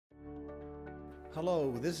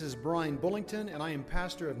Hello, this is Brian Bullington, and I am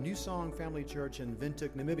pastor of New Song Family Church in Windhoek,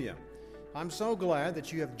 Namibia. I'm so glad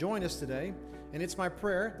that you have joined us today, and it's my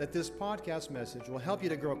prayer that this podcast message will help you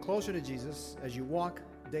to grow closer to Jesus as you walk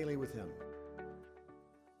daily with Him.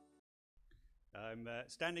 I'm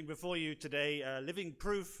standing before you today, living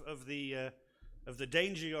proof of the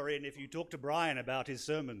danger you're in if you talk to Brian about his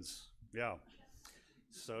sermons. Yeah.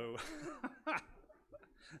 So,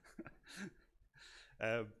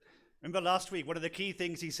 remember last week, one of the key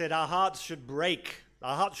things he said, our hearts should break.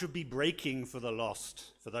 Our hearts should be breaking for the lost,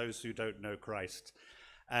 for those who don't know Christ.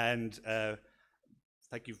 And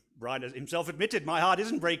thank you, Brian himself admitted, my heart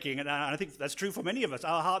isn't breaking. And I think that's true for many of us.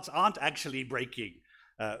 Our hearts aren't actually breaking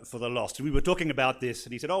for the lost. And we were talking about this,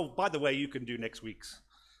 and he said, oh, by the way, you can do next week's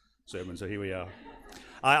sermon. So here we are.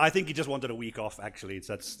 I think he just wanted a week off, actually.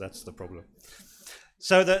 That's the problem.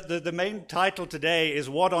 So the main title today is,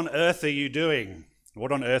 What on Earth Are You Doing?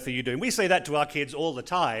 What on earth are you doing? We say that to our kids all the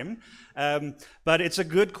time, but it's a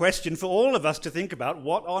good question for all of us to think about.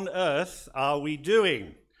 What on earth are we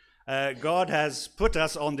doing? God has put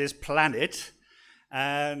us on this planet,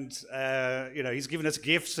 and He's given us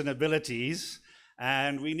gifts and abilities,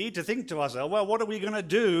 and we need to think to ourselves, well, what are we going to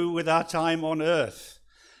do with our time on earth?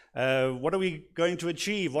 What are we going to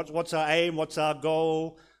achieve? What's our aim? What's our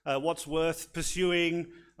goal? What's worth pursuing?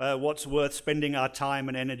 What's worth spending our time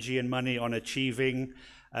and energy and money on achieving?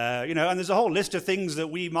 And there's a whole list of things that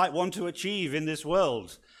we might want to achieve in this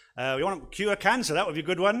world. We want to cure cancer. That would be a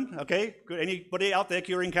good one. Okay, good. Anybody out there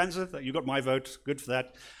curing cancer? You got my vote. Good for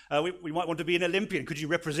that. We might want to be an Olympian. Could you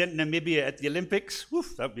represent Namibia at the Olympics?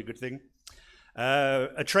 Woof, that would be a good thing.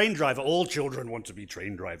 A train driver. All children want to be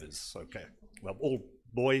train drivers. Okay. Well, all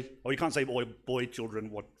boy. Oh, you can't say boy children.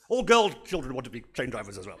 What? All girl children want to be train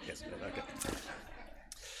drivers as well. Yes. Okay.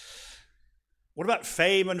 What about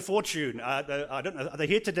fame and fortune? I don't know. Are they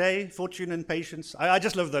here today? Fortune and Patience? I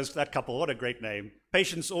just love that couple. What a great name.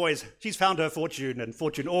 Patience always, she's found her fortune, and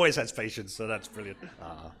fortune always has patience, so that's brilliant.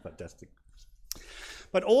 Fantastic.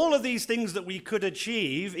 But all of these things that we could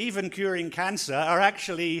achieve, even curing cancer, are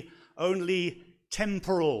actually only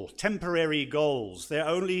temporary goals. They're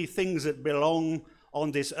only things that belong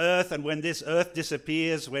on this earth, and when this earth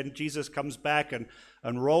disappears, when Jesus comes back and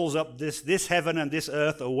rolls up this heaven and this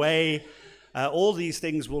earth away, all these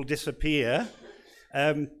things will disappear.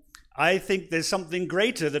 I think there's something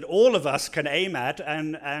greater that all of us can aim at,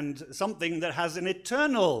 and something that has an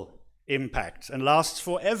eternal impact and lasts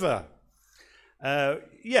forever.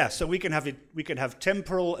 So we can have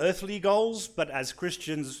temporal, earthly goals, but as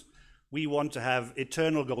Christians, we want to have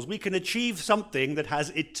eternal goals. We can achieve something that has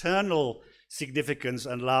eternal significance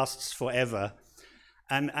and lasts forever,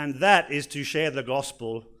 and that is to share the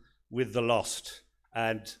gospel with the lost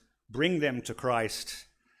and bring them to Christ,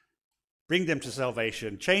 bring them to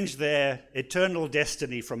salvation, change their eternal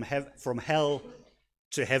destiny from hell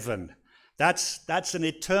to heaven. That's an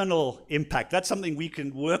eternal impact. That's something we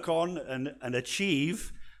can work on and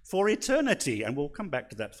achieve for eternity, and we'll come back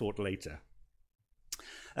to that thought later.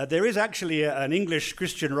 There is actually an English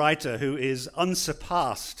Christian writer who is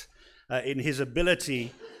unsurpassed in his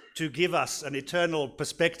ability to give us an eternal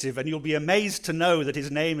perspective, and you'll be amazed to know that his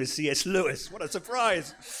name is C.S. Lewis. What a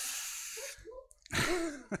surprise!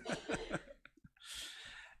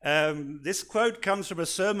 This quote comes from a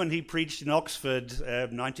sermon he preached in Oxford,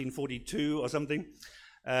 1942 or something.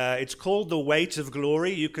 It's called The Weight of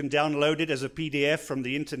Glory. You can download it as a PDF from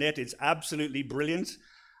the internet. It's absolutely brilliant.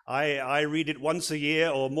 I read it once a year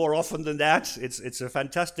or more often than that. It's a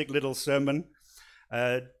fantastic little sermon.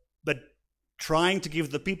 But trying to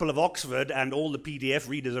give the people of Oxford and all the PDF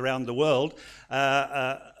readers around the world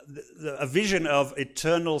a vision of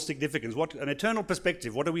eternal significance, an eternal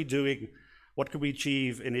perspective. What are we doing? What can we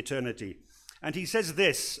achieve in eternity? And he says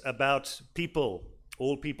this about people,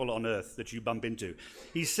 all people on earth that you bump into.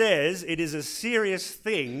 He says it is a serious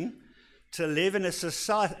thing to live in a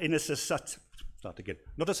society.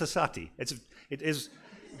 Not a society. It is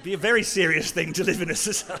be a very serious thing to live in a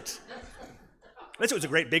society. Unless it was a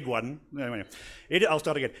great big one. Anyway, I'll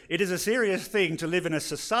start again. It is a serious thing to live in a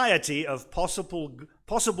society of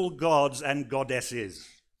possible gods and goddesses.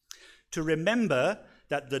 To remember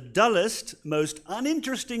that the dullest, most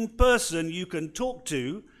uninteresting person you can talk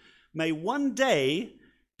to may one day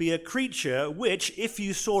be a creature which, if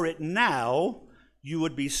you saw it now, you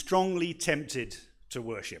would be strongly tempted to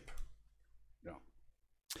worship. No.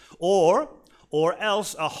 Or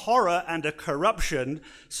else a horror and a corruption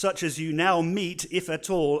such as you now meet, if at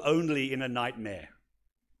all, only in a nightmare.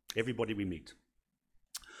 Everybody we meet.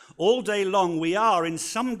 All day long, we are, in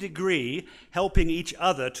some degree, helping each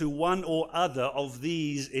other to one or other of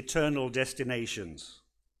these eternal destinations.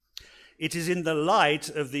 It is in the light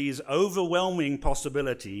of these overwhelming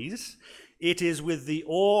possibilities, it is with the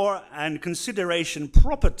awe and consideration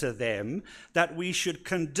proper to them that we should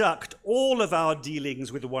conduct all of our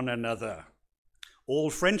dealings with one another.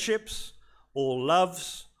 All friendships, all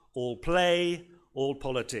loves, all play, all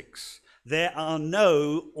politics. There are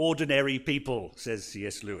no ordinary people, says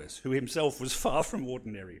C.S. Lewis, who himself was far from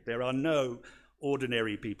ordinary. There are no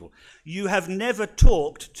ordinary people. You have never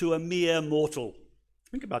talked to a mere mortal.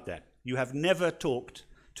 Think about that. You have never talked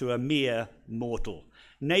to a mere mortal.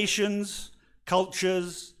 Nations,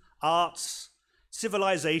 cultures, arts,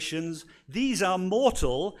 civilizations, these are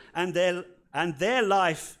mortal, and their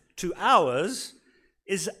life to ours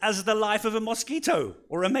is as the life of a mosquito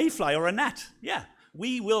or a mayfly or a gnat. Yeah,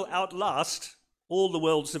 we will outlast all the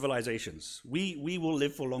world's civilizations. We will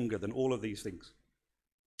live for longer than all of these things.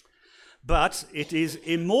 But it is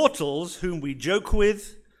immortals whom we joke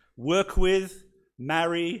with, work with,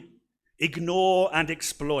 marry, ignore and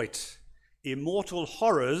exploit. Immortal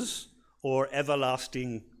horrors or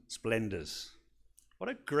everlasting splendors. What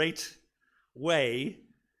a great way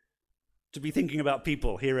to be thinking about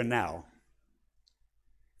people here and now.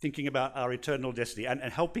 Thinking about our eternal destiny and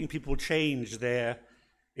helping people change their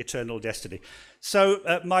eternal destiny. So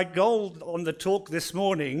my goal on the talk this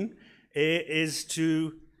morning is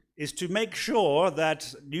to make sure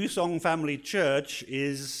that New Song Family Church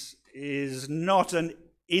is not an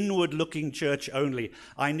inward-looking church only.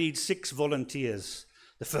 I need 6 volunteers.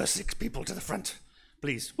 The first 6 people to the front,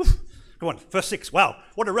 please. Woo. Come on, first 6. Wow,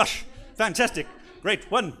 what a rush. Fantastic. Great.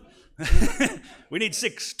 1. We need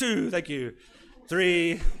 6. 2, thank you.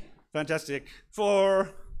 3, fantastic. 4,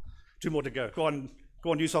 2 more to go. Go on,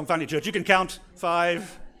 New Song Family Church. You can count.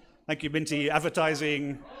 5, thank you, Minty.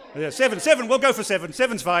 Advertising. 7, we'll go for 7.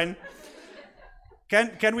 7's fine.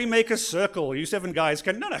 Can we make a circle? You 7 guys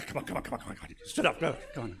can... No, come on. Stood up, go,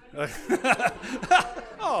 come on.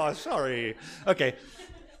 Oh, sorry. Okay.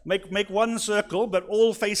 Make one circle, but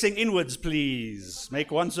all facing inwards, please. Make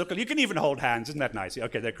one circle. You can even hold hands. Isn't that nice?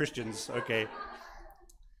 Okay, they're Christians. Okay.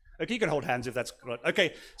 Okay, you can hold hands if that's right.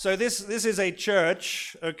 Okay, so this is a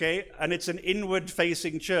church, okay, and it's an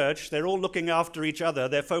inward-facing church. They're all looking after each other.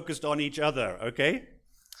 They're focused on each other, okay?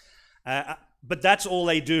 But that's all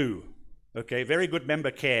they do, okay? Very good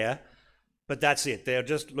member care, but that's it. They're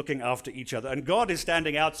just looking after each other. And God is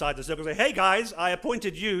standing outside the circle saying, hey, guys, I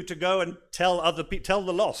appointed you to go and tell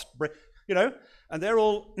the lost, you know? And they're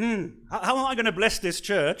all, how am I going to bless this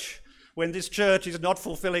church when this church is not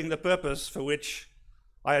fulfilling the purpose for which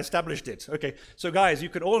I established it? Okay, so guys, you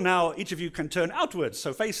can all now, each of you can turn outwards,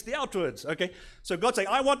 so face the outwards, okay? So God's saying,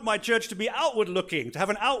 I want my church to be outward looking, to have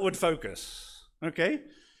an outward focus, okay?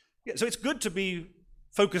 Yeah, so it's good to be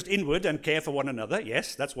focused inward and care for one another.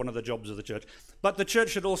 Yes, that's one of the jobs of the church. But the church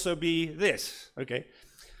should also be this, okay?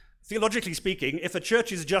 Theologically speaking, if a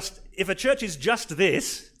church is just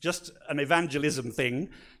this, just an evangelism thing,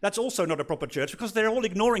 that's also not a proper church because they're all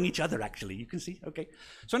ignoring each other, actually. You can see, okay?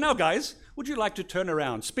 So now, guys, would you like to turn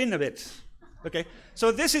around, spin a bit? Okay,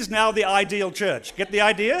 so this is now the ideal church. Get the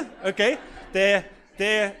idea? Okay, they're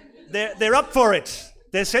up for it.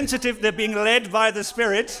 They're sensitive. They're being led by the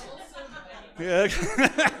Spirit.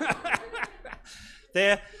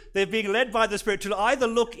 They're being led by the Spirit to either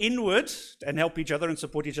look inward and help each other and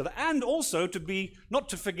support each other, and also to be, not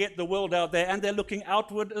to forget the world out there, and they're looking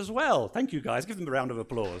outward as well. Thank you, guys. Give them a round of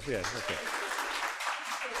applause. Yes,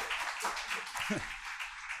 okay.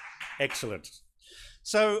 Excellent.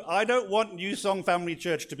 So I don't want New Song Family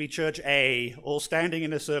Church to be Church A, all standing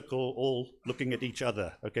in a circle, all looking at each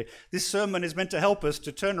other, okay? This sermon is meant to help us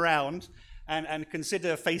to turn around and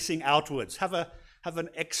consider facing outwards. Have an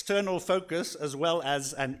external focus as well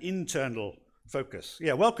as an internal focus.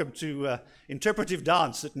 Yeah, welcome to interpretive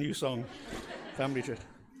dance at New Song Family Church.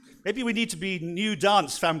 Maybe we need to be New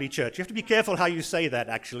Dance Family Church. You have to be careful how you say that,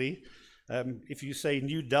 actually. If you say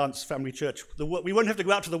New Dance Family Church, we won't have to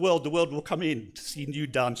go out to the world will come in to see New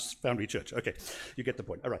Dance Family Church. Okay, you get the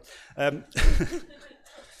point. All right.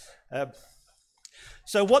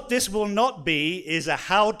 So what this will not be is a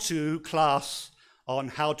how-to class on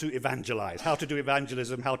how to evangelize, how to do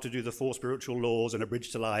evangelism, how to do the 4 spiritual laws and a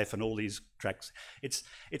bridge to life and all these tracks.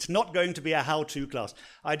 It's not going to be a how-to class.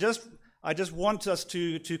 I just want us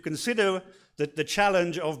to consider the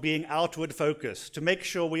challenge of being outward focused, to make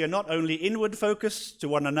sure we are not only inward focused to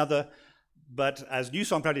one another, but as New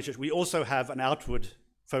Song Family Church, we also have an outward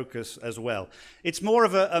focus as well. It's more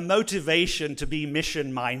of a motivation to be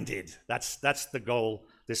mission-minded. That's the goal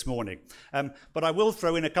this morning. But I will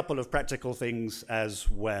throw in a couple of practical things as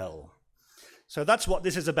well. So that's what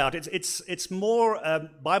this is about. It's more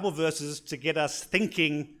Bible verses to get us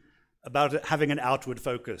thinking about having an outward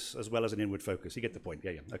focus as well as an inward focus. You get the point?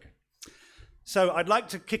 Yeah, okay. So I'd like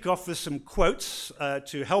to kick off with some quotes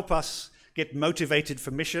to help us get motivated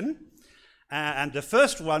for mission. And the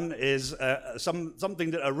first one is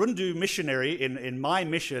something that a Rundu missionary in my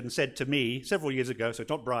mission said to me several years ago, so it's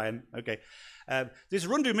not Brian, okay. This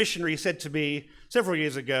Rundu missionary said to me several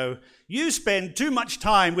years ago, "You spend too much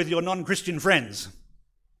time with your non-Christian friends."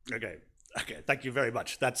 Okay, thank you very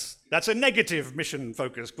much. That's a negative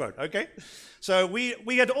mission-focused quote, okay? So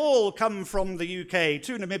we had all come from the UK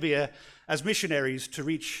to Namibia as missionaries to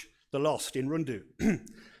reach the lost in Rundu.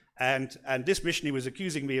 and this missionary was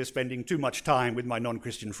accusing me of spending too much time with my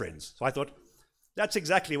non-Christian friends. So I thought, that's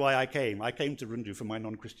exactly why I came. I came to Rundu for my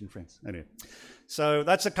non-Christian friends. Anyway, so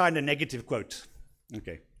that's a kind of negative quote.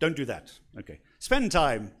 Okay, don't do that. Okay, spend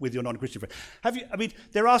time with your non-Christian friends.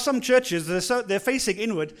 There are some churches they're facing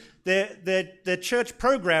inward. Their church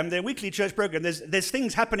program, their weekly church program. There's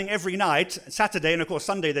things happening every night, Saturday and of course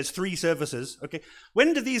Sunday. There's 3 services. Okay,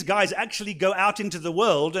 when do these guys actually go out into the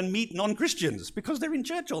world and meet non-Christians? Because they're in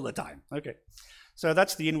church all the time. Okay, so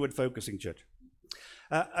that's the inward focusing church.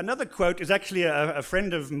 Another quote is actually a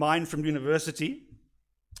friend of mine from university.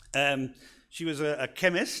 She was a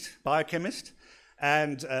chemist, biochemist,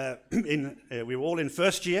 and we were all in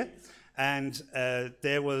first year, and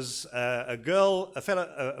there was a girl, a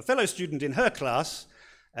fellow student in her class,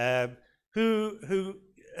 who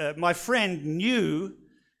my friend knew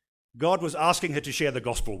God was asking her to share the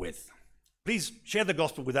gospel with. Please share the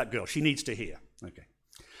gospel with that girl. She needs to hear. Okay.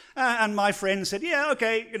 And my friend said, "Yeah,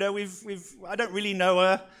 okay. I don't really know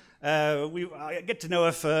her. I get to know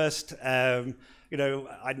her first.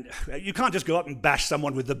 You can't just go up and bash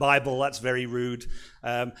someone with the Bible. That's very rude.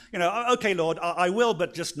 Okay, Lord, I will,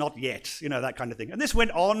 but just not yet. That kind of thing." And this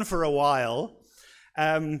went on for a while,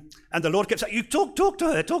 and the Lord kept saying, "You talk to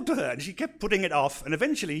her," and she kept putting it off. And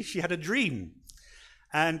eventually, she had a dream,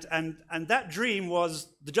 and that dream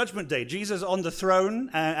was the Judgment Day. Jesus on the throne,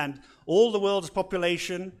 and all the world's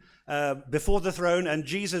population before the throne, and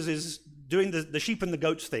Jesus is doing the sheep and the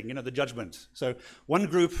goats thing, the judgment. So one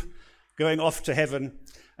group going off to heaven,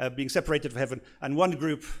 being separated for heaven, and one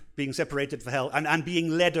group being separated for hell, and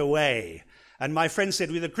being led away. And my friend said,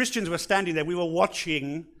 the Christians were standing there, we were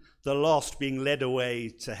watching the lost being led away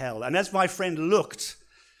to hell. And as my friend looked,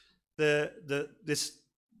 the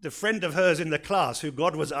friend of hers in the class, who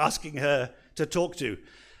God was asking her to talk to,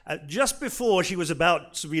 just before she was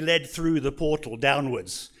about to be led through the portal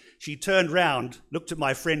downwards, she turned round, looked at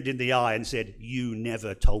my friend in the eye and said, "You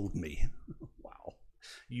never told me." Wow.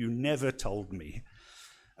 "You never told me."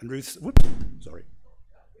 And Ruth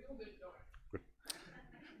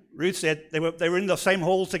said they were in the same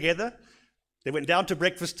hall together. They went down to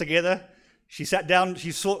breakfast together. She sat down,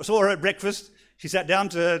 she saw her at breakfast. She sat down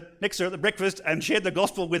next to her at the breakfast and shared the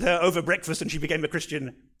gospel with her over breakfast, and she became a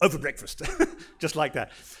Christian over breakfast, just like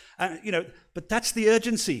that. But that's the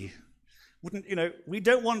urgency. We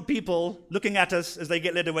don't want people looking at us as they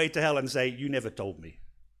get led away to hell and say, "You never told me."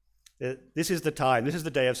 This is the time. This is the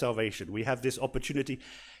day of salvation. We have this opportunity.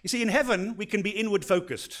 You see, in heaven, we can be inward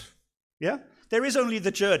focused. Yeah? There is only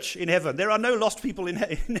the church in heaven. There are no lost people in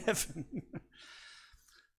heaven.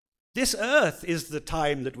 This earth is the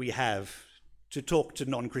time that we have to talk to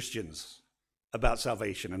non-Christians about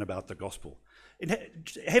salvation and about the gospel. In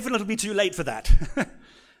heaven, it'll be too late for that.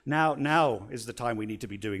 Now is the time we need to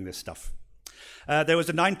be doing this stuff. There was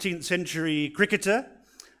a 19th century cricketer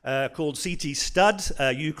called C.T. Studd.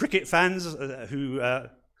 You cricket fans who,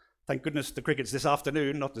 thank goodness the cricket's this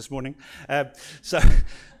afternoon, not this morning.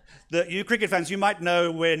 You cricket fans, you might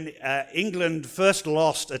know when England first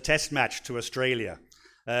lost a test match to Australia.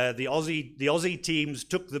 The Aussie teams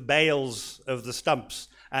took the bales of the stumps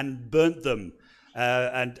and burnt them.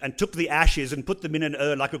 And took the ashes and put them in an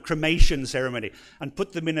urn, like a cremation ceremony, and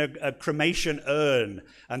put them in a cremation urn.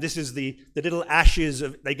 And this is the little ashes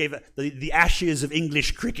they gave the ashes of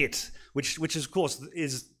English cricket, which of course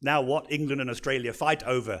is now what England and Australia fight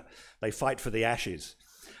over. They fight for the ashes.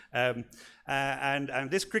 And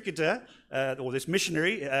this cricketer, or this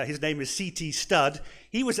missionary, his name is C.T. Studd.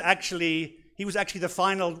 He was actually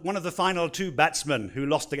one of the final 2 batsmen who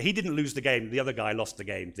lost the game. He didn't lose the game. The other guy lost the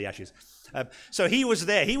game, the Ashes. So he was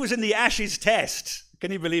there. He was in the Ashes test.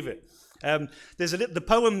 Can you believe it? There's the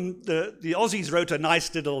poem, the Aussies wrote a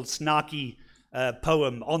nice little snarky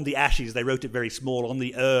poem on the ashes. They wrote it very small on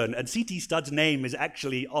the urn. And C.T. Studd's name is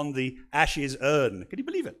actually on the ashes urn. Can you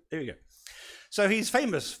believe it? There you go. So he's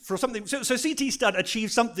famous for something. So C.T. Studd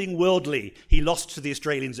achieved something worldly. He lost to the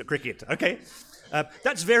Australians at cricket, okay?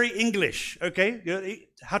 That's very English, okay?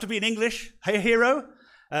 How to be an English hero?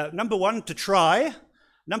 Number 1, to try.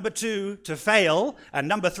 Number 2, to fail. And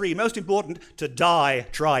number 3, most important, to die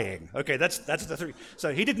trying. Okay, that's the 3.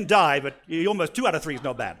 So he didn't die, but he almost 2 out of 3 is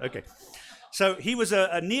not bad. Okay. So he was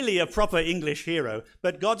nearly a proper English hero,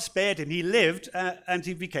 but God spared him. He lived and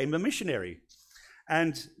he became a missionary.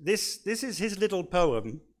 And this is his little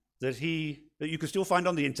poem that you can still find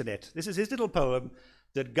on the internet. This is his little poem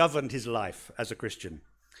that governed his life as a Christian.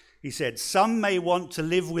 He said, "Some may want to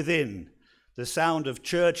live within the sound of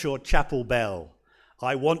church or chapel bell.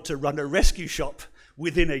 I want to run a rescue shop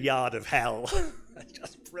within a yard of hell."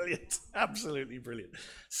 Just brilliant, absolutely brilliant.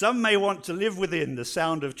 "Some may want to live within the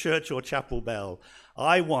sound of church or chapel bell.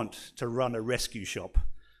 I want to run a rescue shop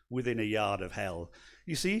within a yard of hell."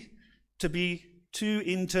 You see, to be too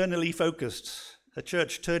internally focused, a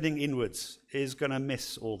church turning inwards, is going to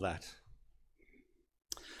miss all that.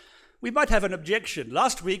 We might have an objection.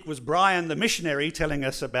 Last week was Brian the missionary telling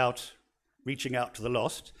us about reaching out to the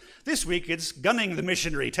lost. This week it's Gunning the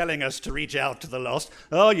missionary telling us to reach out to the lost.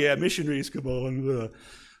 Oh yeah, missionaries, come on.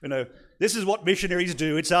 This is what missionaries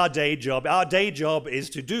do. It's our day job. Our day job is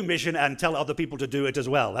to do mission and tell other people to do it as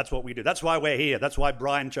well. That's what we do. That's why we're here. That's why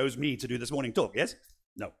Brian chose me to do this morning talk. Yes?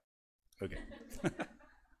 No. Okay.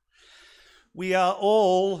 We are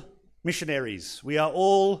all missionaries. We are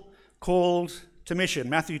all called to mission.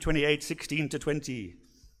 Matthew 28, 16 to 20.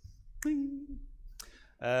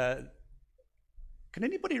 Can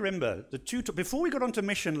anybody remember before we got onto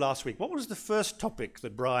mission last week, what was the first topic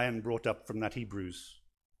that Brian brought up from that Hebrews?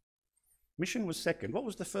 Mission was second. What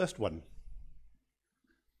was the first one?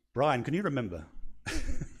 Brian, can you remember?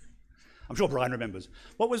 I'm sure Brian remembers.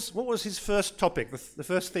 What was his first topic, the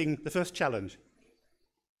first thing, the first challenge?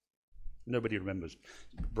 Nobody remembers.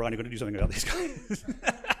 Brian, you're going to do something about this guy.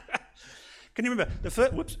 Can you remember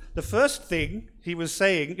the first thing he was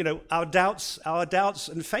saying? Our doubts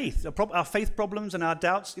and faith, our faith problems and our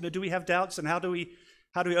doubts. Do we have doubts, and how do we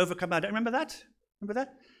overcome our doubts? Remember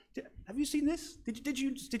that? Have you seen this? Did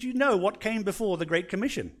you know what came before the Great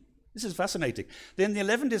Commission? This is fascinating. Then the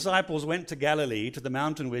 11 disciples went to Galilee, to the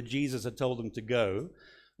mountain where Jesus had told them to go.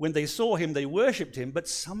 When they saw him, they worshipped him, but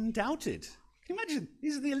some doubted. Can you imagine?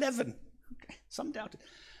 These are the 11. Okay, some doubted.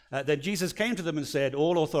 Then Jesus came to them and said,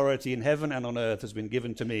 "All authority in heaven and on earth has been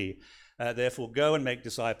given to me. Therefore go and make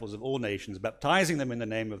disciples of all nations, baptizing them in the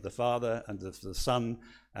name of the Father and of the Son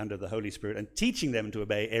and of the Holy Spirit, and teaching them to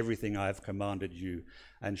obey everything I have commanded you.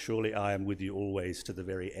 And surely I am with you always to the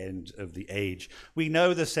very end of the age." We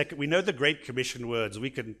know the Great Commission words. We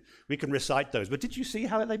can recite those. But did you see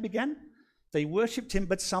how they began? They worshipped him,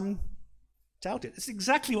 but some doubted. It's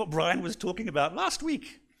exactly what Brian was talking about last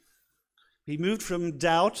week. He moved from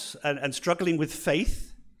doubt and struggling with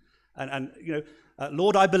faith, and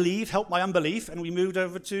Lord, I believe, help my unbelief, and we moved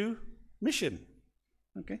over to mission.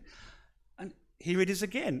 Okay, and here it is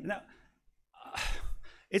again. Now,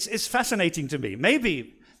 it's fascinating to me.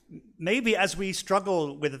 Maybe as we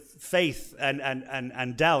struggle with faith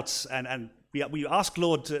and doubts, and we ask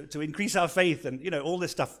Lord to increase our faith, and all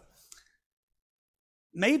this stuff.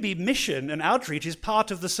 Maybe mission and outreach is part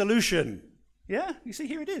of the solution. Yeah, you see,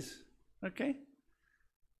 here it is. Okay.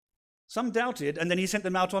 Some doubted, and then he sent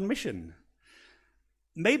them out on mission.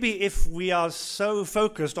 Maybe if we are so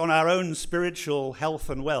focused on our own spiritual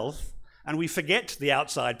health and wealth, and we forget the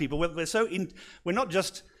outside people, we had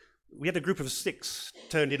a group of 6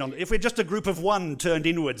 turned in on. If we're just a group of 1 turned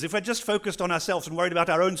inwards, if we're just focused on ourselves and worried about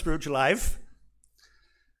our own spiritual life,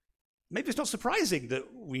 maybe it's not surprising that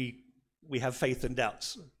we have faith and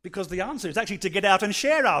doubts, because the answer is actually to get out and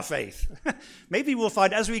share our faith. Maybe we'll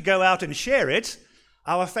find as we go out and share it,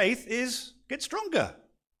 our faith gets stronger.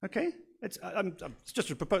 Okay? It's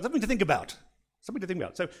just a proposal, something to think about. So we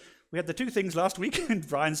had the 2 things last week in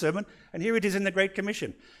Brian's sermon, and here it is in the Great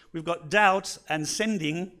Commission. We've got doubt and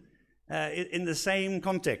sending in the same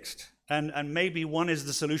context, and maybe one is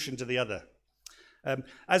the solution to the other.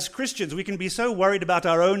 As Christians, we can be so worried about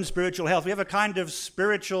our own spiritual health. We have a kind of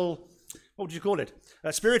spiritual, what would you call it?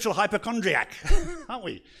 A spiritual hypochondriac, aren't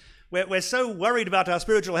we? We're so worried about our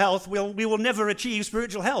spiritual health, we will never achieve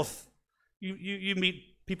spiritual health. You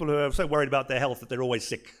meet people who are so worried about their health that they're always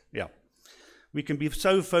sick. Yeah. We can be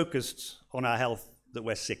so focused on our health that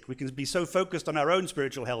we're sick. We can be so focused on our own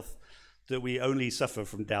spiritual health that we only suffer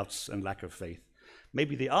from doubts and lack of faith.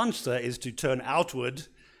 Maybe the answer is to turn outward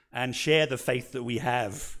and share the faith that we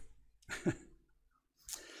have.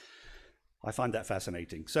 I find that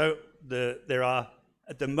fascinating. So there are,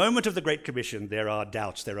 at the moment of the Great Commission, there are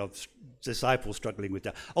doubts. There are disciples struggling with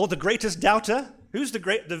doubt. Oh, the greatest doubter? Who's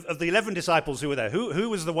of the 11 disciples who were there? Who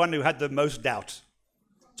was the one who had the most doubt?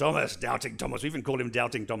 Thomas, doubting Thomas. We even call him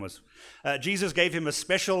Doubting Thomas. Jesus gave him a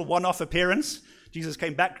special one-off appearance Jesus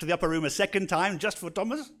came back to the upper room a second time just for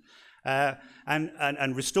Thomas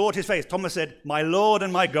and restored his faith. Thomas said, "My Lord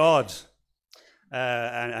and my God."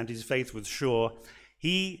 And his faith was sure.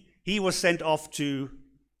 He was sent off to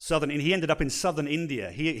he ended up in southern India.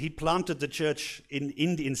 He planted the church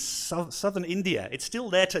in southern India. It's still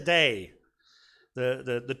there today.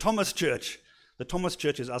 The Thomas Church. The Thomas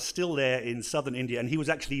churches are still there in southern India, and he was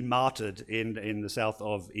actually martyred in the south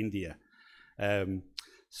of India.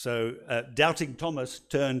 So doubting Thomas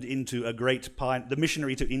turned into a great the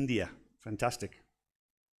missionary to India. Fantastic.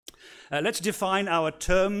 Let's define our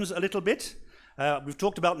terms a little bit. We've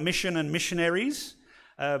talked about mission and missionaries.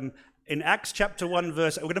 In Acts chapter 1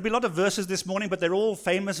 verse, we're going to be a lot of verses this morning, but they're all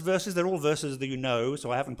famous verses. They're all verses that you know,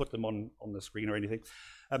 so I haven't put them on the screen or anything.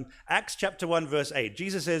 Acts chapter 1 verse 8,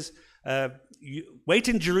 Jesus says, "Wait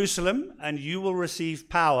in Jerusalem, and you will receive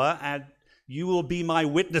power, and you will be my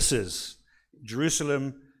witnesses.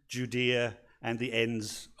 Jerusalem, Judea, and the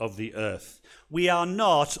ends of the earth." We are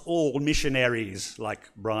not all missionaries like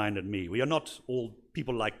Brian and me. We are not all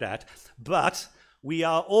people like that, but we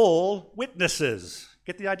are all witnesses.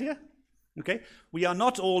 Get the idea? Okay? We are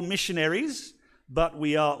not all missionaries, but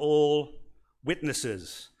we are all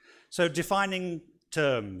witnesses. So defining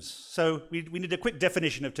terms. So we need a quick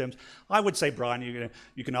definition of terms. I would say, Brian,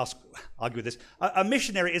 you can argue with this. A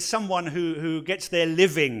missionary is someone who gets their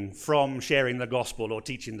living from sharing the gospel or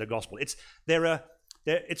teaching the gospel. It's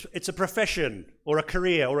a profession or a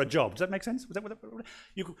career or a job. Does that make sense?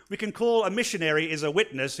 We can call a missionary is a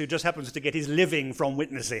witness who just happens to get his living from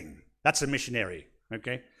witnessing. That's a missionary.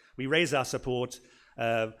 Okay, we raise our support.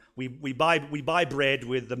 We buy bread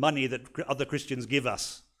with the money that other Christians give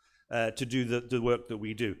us to do the work that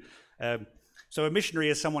we do. So a missionary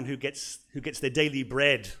is someone who gets their daily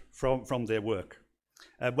bread from their work.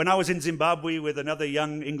 When I was in Zimbabwe with another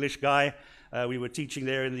young English guy, we were teaching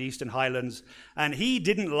there in the Eastern Highlands, and he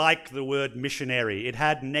didn't like the word missionary. It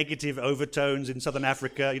had negative overtones in Southern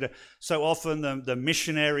Africa. So often the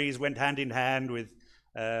missionaries went hand in hand with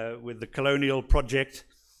the colonial project.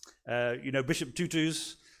 Bishop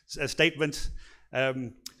Tutu's statement.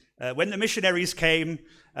 When the missionaries came,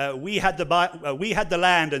 we had the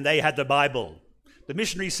land and they had the Bible. The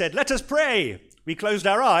missionaries said, "Let us pray." We closed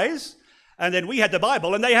our eyes, and then we had the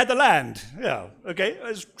Bible and they had the land. Yeah, okay,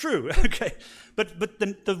 it's true. Okay, but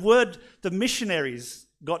the missionaries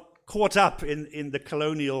got caught up in the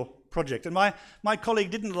colonial project, and my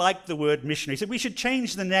colleague didn't like the word missionary. He said we should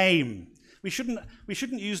change the name. We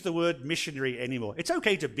shouldn't use the word missionary anymore. It's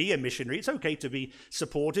okay to be a missionary. It's okay to be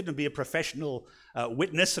supported and be a professional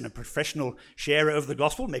witness and a professional sharer of the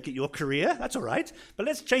gospel. Make it your career. That's all right. But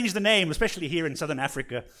let's change the name, especially here in Southern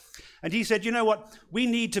Africa. And he said, you know what? We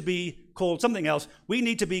need to be called something else. We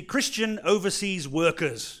need to be Christian overseas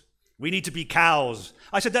workers. We need to be cows.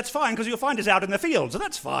 I said, that's fine, because you'll find us out in the fields. So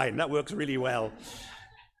that's fine. That works really well.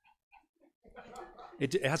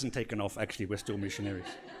 It hasn't taken off, actually. We're still missionaries.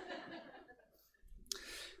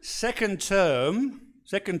 Second term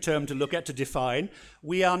to look at, to define,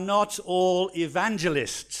 we are not all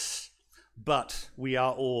evangelists, but we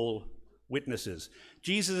are all witnesses.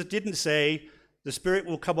 Jesus didn't say, the Spirit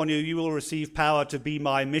will come on you, you will receive power to be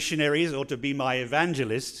my missionaries or to be my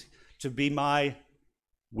evangelists, to be my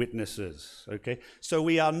witnesses. Okay? So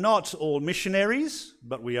we are not all missionaries,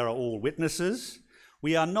 but we are all witnesses.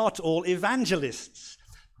 We are not all evangelists,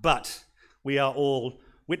 but we are all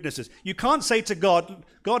witnesses. You can't say to God,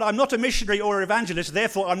 I'm not a missionary or evangelist,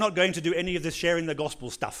 therefore I'm not going to do any of this sharing the gospel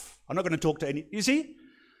stuff. I'm not going to talk to any. You see?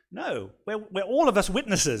 No, we're all of us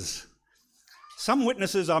witnesses. Some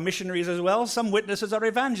witnesses are missionaries as well, some witnesses are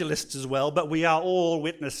evangelists as well, but we are all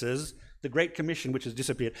witnesses. The Great Commission, which has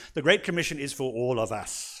disappeared, the Great Commission is for all of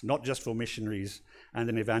us, not just for missionaries and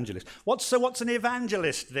an evangelist. What's an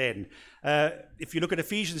evangelist then? If you look at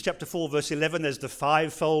Ephesians chapter 4, verse 11, there's the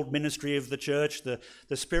fivefold ministry of the church, the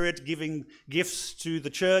Spirit giving gifts to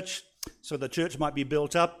the church so the church might be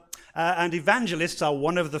built up. And evangelists are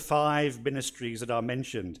one of the 5 ministries that are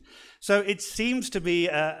mentioned. So it seems to be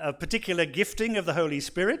a particular gifting of the Holy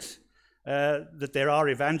Spirit that there are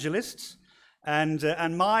evangelists. And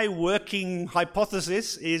my working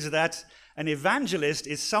hypothesis is that an evangelist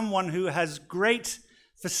is someone who has great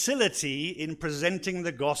facility in presenting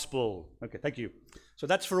the gospel. Okay, thank you. So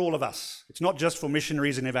that's for all of us. It's not just for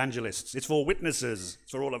missionaries and evangelists. It's for witnesses.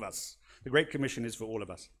 It's for all of us. The Great Commission is for all of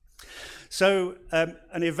us. So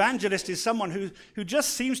an evangelist is someone who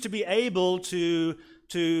just seems to be able to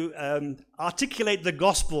articulate the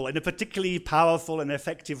gospel in a particularly powerful and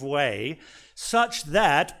effective way, such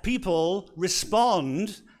that people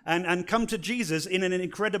respond and come to Jesus in an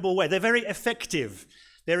incredible way. They're very effective.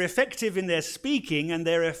 They're effective in their speaking, and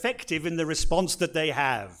they're effective in the response that they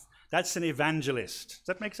have. That's an evangelist. Does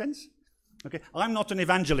that make sense? Okay, I'm not an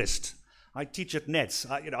evangelist. I teach at Nets.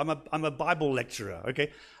 I'm a Bible lecturer.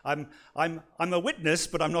 Okay, I'm a witness,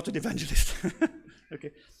 but I'm not an evangelist.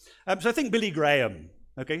 Okay, so think Billy Graham.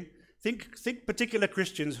 Okay, think particular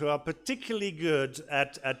Christians who are particularly good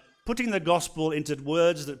at putting the gospel into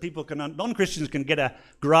words that non-Christians can get a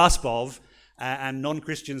grasp of, and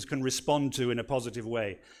non-Christians can respond to in a positive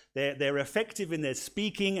way. They're effective in their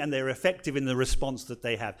speaking, and they're effective in the response that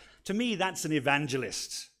they have. To me, that's an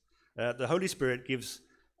evangelist. The Holy Spirit gives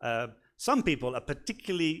some people a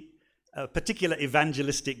particular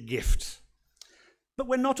evangelistic gift. But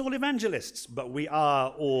we're not all evangelists, but we are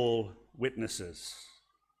all witnesses.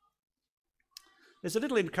 There's a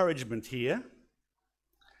little encouragement here.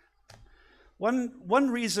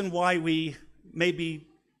 One reason why we maybe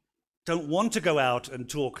don't want to go out and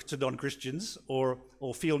talk to non-Christians or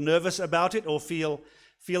feel nervous about it or feel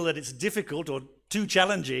that it's difficult or too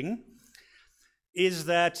challenging is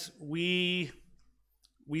that we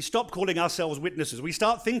stop calling ourselves witnesses. We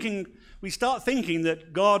start thinking that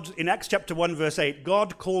God, in Acts chapter 1 verse 8,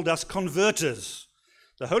 God called us converters.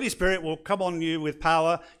 The Holy Spirit will come on you with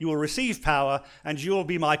power, you will receive power, and you will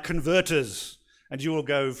be my converters, and you will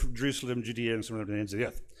go from Jerusalem, Judea, and some of the ends of the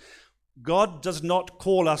earth. God does not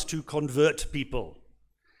call us to convert people.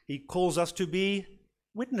 He calls us to be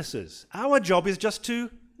witnesses. Our job is just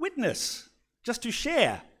to witness, just to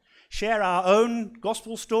share our own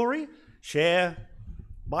gospel story, share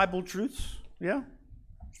Bible truths, yeah?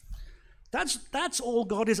 That's all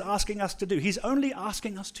God is asking us to do. He's only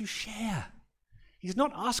asking us to share. He's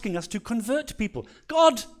not asking us to convert people.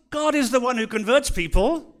 God is the one who converts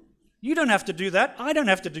people. You don't have to do that. I don't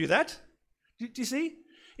have to do that. Do you see?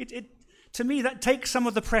 To me, that takes some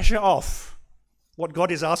of the pressure off what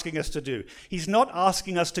God is asking us to do. He's not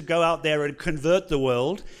asking us to go out there and convert the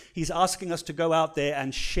world. He's asking us to go out there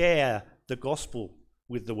and share the gospel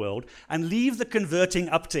with the world and leave the converting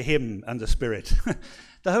up to him and the Spirit.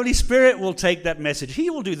 The Holy Spirit will take that message.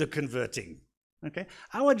 He will do the converting. Okay?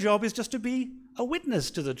 Our job is just to be a witness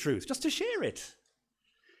to the truth, just to share it.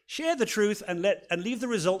 Share the truth and leave the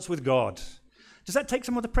results with God. Does that take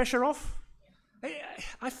some of the pressure off?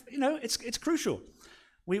 It's crucial.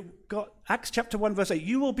 We've got Acts chapter 1 verse 8.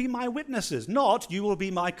 You will be my witnesses, not you will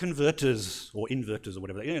be my converters or inverters or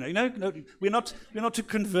whatever. No, we're not to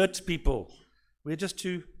convert people. We're just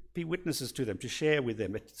to be witnesses to them, to share with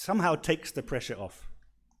them. It somehow takes the pressure off.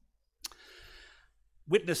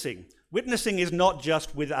 Witnessing. Witnessing is not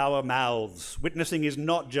just with our mouths. Witnessing is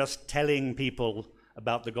not just telling people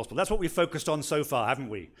about the gospel. That's what we've focused on so far, haven't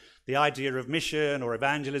we? The idea of mission or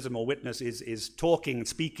evangelism or witness is talking,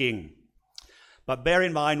 speaking. But bear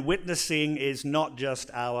in mind, witnessing is not just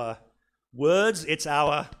our words, it's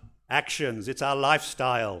our actions, it's our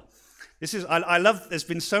lifestyle. I love, there's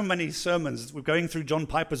been so many sermons, we're going through John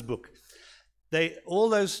Piper's book. All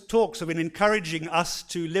those talks have been encouraging us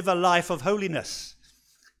to live a life of holiness.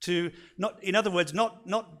 In other words,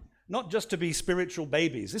 not just to be spiritual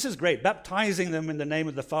babies. This is great, baptizing them in the name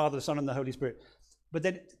of the Father, the Son, and the Holy Spirit. But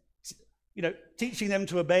then, teaching them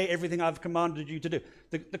to obey everything I've commanded you to do.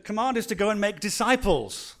 The command is to go and make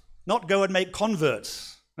disciples, not go and make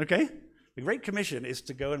converts, okay? The Great Commission is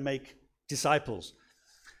to go and make disciples.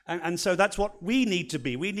 And so that's what we need to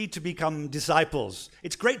be. We need to become disciples.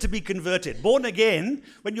 It's great to be converted. Born again,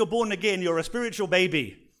 when you're born again, you're a spiritual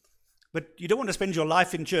baby. But you don't want to spend your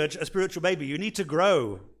life in church a spiritual baby. You need to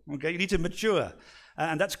grow, okay? You need to mature.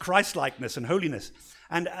 And that's Christ-likeness and holiness.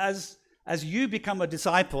 And as you become a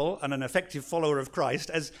disciple and an effective follower of Christ,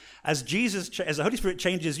 as the Holy Spirit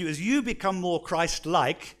changes you, as you become more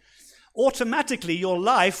Christ-like, automatically your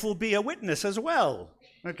life will be a witness as well,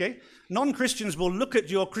 okay? Non-Christians will look at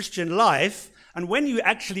your Christian life, and when you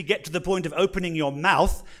actually get to the point of opening your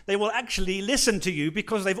mouth, they will actually listen to you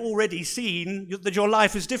because they've already seen that your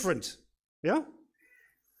life is different, yeah?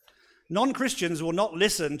 Non-Christians will not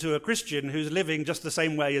listen to a Christian who's living just the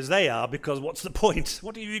same way as they are, because what's the point?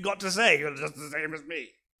 What have you got to say? You're just the same as me.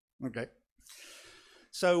 Okay.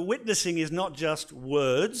 So witnessing is not just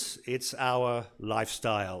words, it's our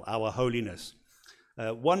lifestyle, our holiness.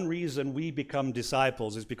 One reason we become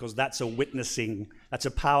disciples is because that's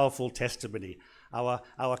a powerful testimony.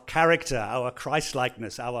 Our character, our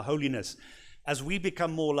Christ-likeness, our holiness. As we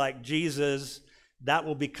become more like Jesus, that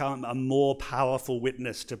will become a more powerful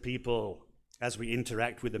witness to people as we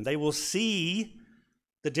interact with them. They will see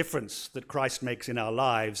the difference that Christ makes in our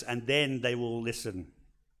lives, and then they will listen,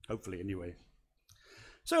 hopefully anyway.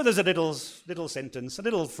 So there's a little sentence, a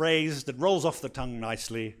little phrase that rolls off the tongue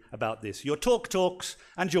nicely about this. Your talk talks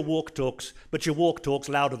and your walk talks, but your walk talks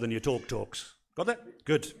louder than your talk talks. Got that?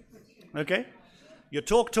 Good. Okay? Your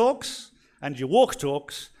talk talks and your walk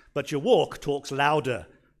talks, but your walk talks louder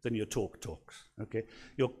than your talk talks. Okay?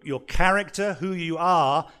 Your character, who you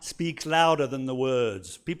are, speaks louder than the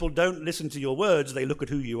words. People don't listen to your words, they look at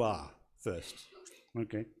who you are first.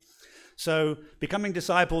 Okay? So becoming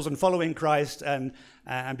disciples and following Christ and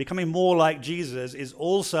becoming more like Jesus is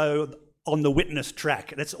also on the witness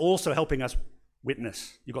track. That's also helping us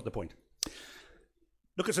witness. You got the point.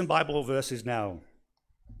 Look at some Bible verses now.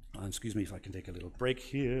 Excuse me if I can take a little break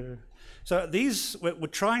here. So we're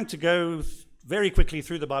trying to go very quickly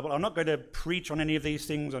through the Bible. I'm not going to preach on any of these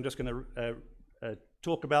things. I'm just going to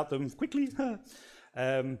talk about them quickly.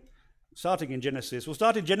 Starting in Genesis. We'll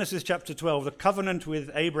start in Genesis chapter 12, the covenant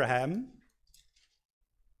with Abraham.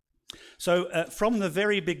 So from the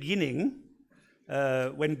very beginning,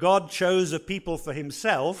 when God chose a people for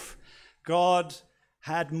himself, God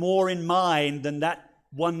had more in mind than that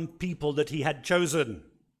one people that he had chosen.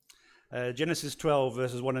 Genesis 12,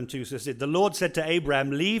 verses 1 and 2 says, "The Lord said to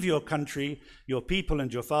Abraham, leave your country, your people,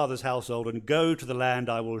 and your father's household, and go to the land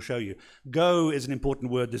I will show you." Go is an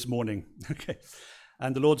important word this morning. Okay.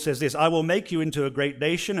 And the Lord says this, "I will make you into a great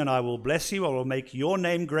nation, and I will bless you. I will make your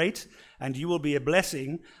name great, and you will be a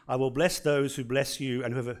blessing. I will bless those who bless you,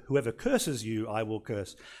 and whoever curses you, I will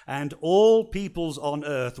curse. And all peoples on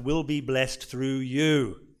earth will be blessed through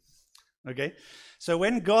you." Okay? So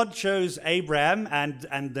when God chose Abraham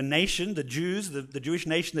and the nation, the Jews, the Jewish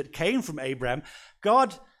nation that came from Abraham,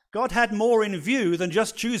 God had more in view than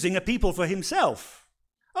just choosing a people for himself.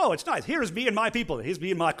 Oh, it's nice. Here is me and my people. Here's me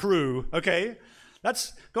and my crew. Okay?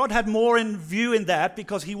 God had more in view in that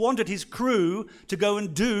because he wanted his crew to go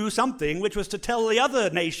and do something, which was to tell the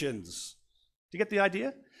other nations. Do you get the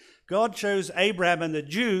idea? God chose Abraham and the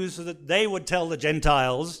Jews so that they would tell the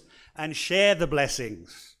Gentiles and share the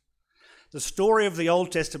blessings. The story of the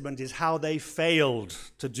Old Testament is how they failed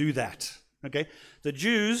to do that. Okay? The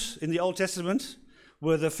Jews in the Old Testament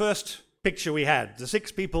were the first picture we had. The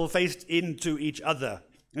 6 people faced into each other.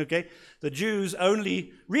 Okay? The Jews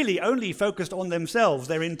only focused on themselves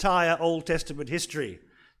their entire Old Testament history.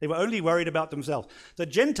 They were only worried about themselves. The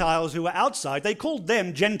Gentiles who were outside, they called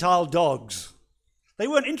them Gentile dogs. They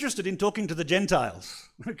weren't interested in talking to the Gentiles.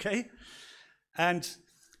 Okay? And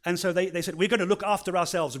so they said, we're going to look after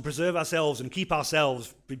ourselves and preserve ourselves and keep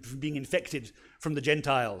ourselves from being infected from the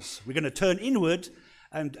Gentiles. We're going to turn inward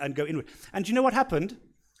and go inward. And do you know what happened?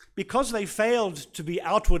 Because they failed to be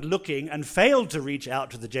outward looking and failed to reach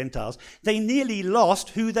out to the Gentiles, they nearly lost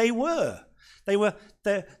who they were.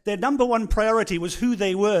 Their number one priority was who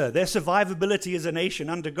they were, their survivability as a nation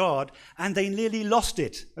under God, and they nearly lost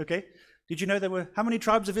it. Okay? Did you know there were how many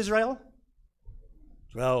tribes of Israel?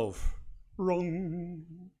 12. Wrong.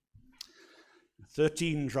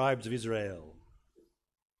 13 tribes of Israel.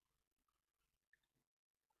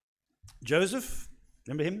 Joseph,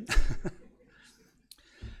 remember him?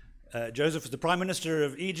 Joseph was the prime minister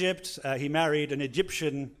of Egypt. He married an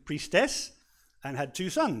Egyptian priestess and had 2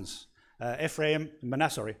 sons,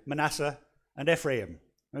 Manasseh and Ephraim.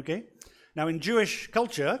 Okay? Now, in Jewish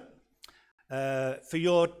culture, for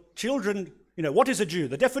your children, what is a Jew?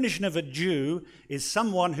 The definition of a Jew is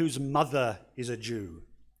someone whose mother is a Jew.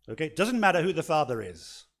 Okay? It doesn't matter who the father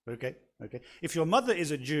is. Okay? If your mother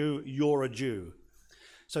is a Jew, you're a Jew.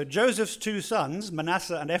 So Joseph's 2 sons,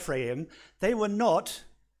 Manasseh and Ephraim, they were not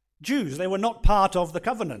Jews. They were not part of the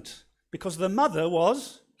covenant because the mother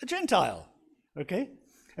was a Gentile. Okay?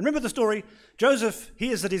 And remember the story, Joseph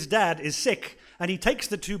hears that his dad is sick and he takes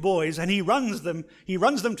the 2 boys and he runs them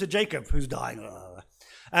to Jacob, who's dying.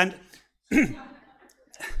 And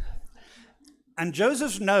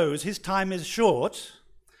Joseph knows his time is short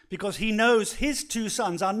because he knows his 2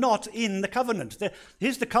 sons are not in the covenant.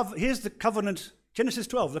 Here's the covenant, Genesis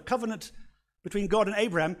 12, the covenant between God and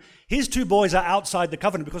Abraham. His 2 boys are outside the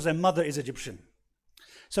covenant because their mother is Egyptian.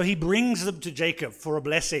 So he brings them to Jacob for a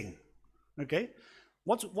blessing. Okay?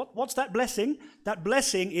 What's that blessing? That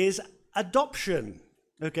blessing is adoption.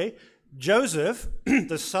 Okay? Joseph,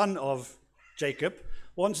 the son of Jacob,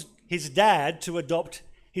 wants his dad to adopt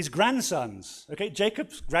his grandsons. Okay?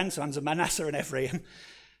 Jacob's grandsons are Manasseh and Ephraim.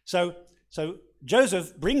 So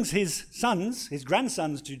Joseph brings his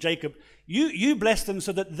grandsons to Jacob. You bless them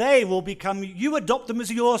so that they will you adopt them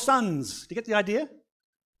as your sons. Do you get the idea?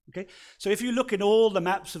 Okay. So if you look in all the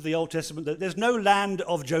maps of the Old Testament, there's no land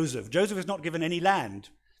of Joseph. Joseph is not given any land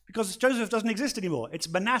because Joseph doesn't exist anymore. It's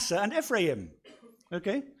Manasseh and Ephraim.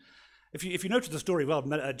 Okay. If you notice the story, well,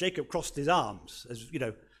 Jacob crossed his arms, as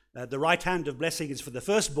The right hand of blessing is for the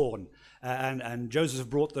firstborn, and Joseph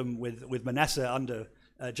brought them with Manasseh under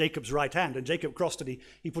Jacob's right hand, and Jacob crossed and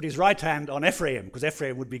he put his right hand on Ephraim, because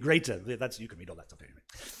Ephraim would be greater. You can read all that stuff anyway.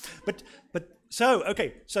 So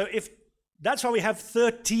if that's why we have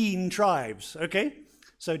 13 tribes, okay?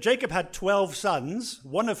 So Jacob had 12 sons,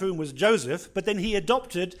 one of whom was Joseph, but then he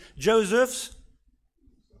adopted Joseph's.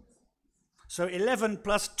 So 11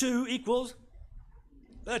 plus 2 equals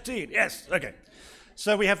 13. Yes, okay.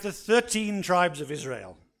 So we have the 13 tribes of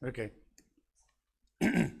Israel, okay?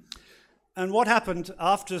 And what happened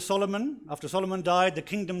after Solomon? After Solomon died, the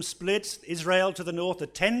kingdom split. Israel to the north, the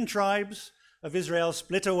 10 tribes of Israel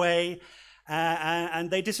split away, and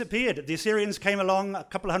they disappeared. The Assyrians came along a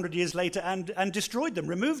couple of hundred years later and destroyed them,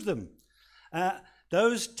 removed them.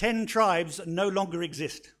 Those 10 tribes no longer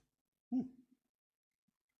exist.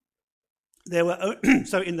 There were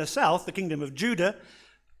so in the south, the kingdom of Judah,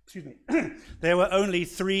 there were only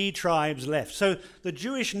 3 tribes left. So the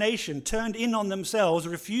Jewish nation turned in on themselves,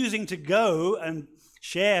 refusing to go and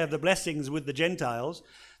share the blessings with the Gentiles.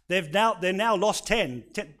 They're now lost 10.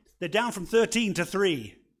 They're down from 13 to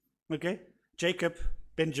 3. Okay? Jacob,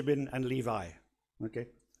 Benjamin, and Levi. Okay?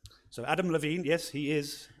 So Adam Levine, yes, he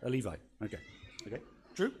is a Levi. Okay?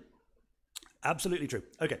 True? Absolutely true.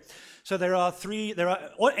 Okay. So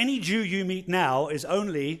any Jew you meet now is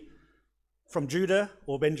only from Judah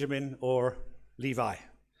or Benjamin or Levi.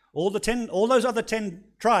 All those other 10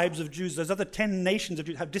 tribes of Jews, those other 10 nations of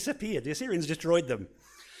Jews have disappeared. The Assyrians destroyed them.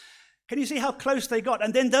 Can you see how close they got?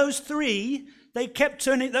 And then those 3, they kept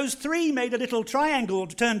turning, those 3 made a little triangle,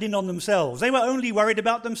 turned in on themselves. They were only worried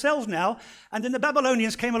about themselves now. And then the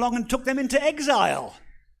Babylonians came along and took them into exile.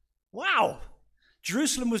 Wow.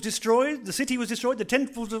 Jerusalem was destroyed, the city was destroyed, the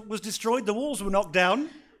temple was destroyed, the walls were knocked down.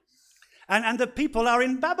 And the people are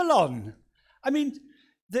in Babylon. I mean,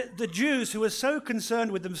 the Jews who were so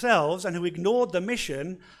concerned with themselves and who ignored the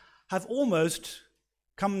mission have almost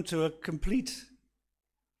come to a complete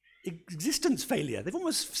existence failure. They've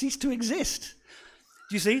almost ceased to exist.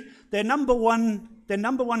 Do you see? Their number one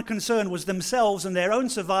concern was themselves and their own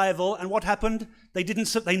survival, and what happened? They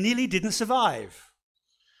nearly didn't survive.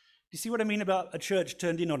 Do you see what I mean about a church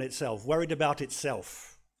turned in on itself, worried about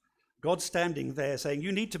itself? God standing there saying,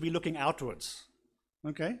 you need to be looking outwards.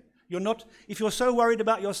 Okay? If you're so worried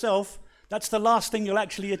about yourself, that's the last thing you'll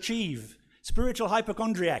actually achieve. Spiritual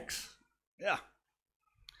hypochondriacs. Yeah.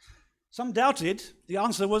 Some doubted. The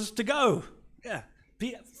answer was to go. Yeah.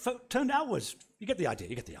 Be turned outwards. You get the idea.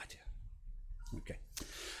 Okay.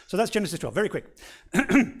 So that's Genesis 12. Very quick.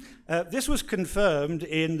 This was confirmed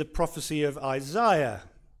in the prophecy of Isaiah.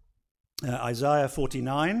 Isaiah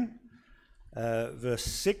 49, verse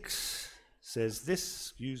 6 says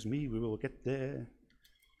this. Excuse me, we will get there.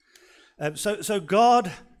 So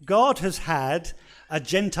God has had a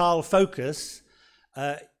Gentile focus,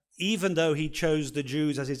 even though he chose the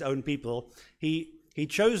Jews as his own people. He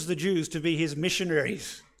chose the Jews to be his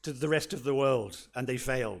missionaries to the rest of the world, and they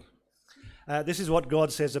failed. This is what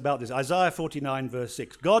God says about this. Isaiah 49, verse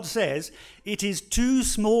 6. God says, it is too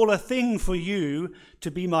small a thing for you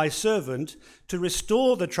to be my servant, to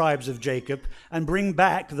restore the tribes of Jacob and bring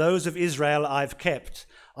back those of Israel I've kept.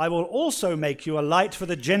 I will also make you a light for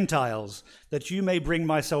the Gentiles, that you may bring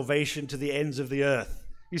my salvation to the ends of the earth.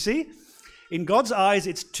 You see? In God's eyes,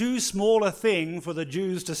 it's too small a thing for the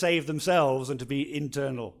Jews to save themselves and to be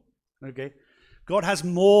internal. Okay? God has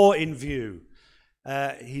more in view.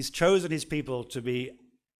 He's chosen his people to be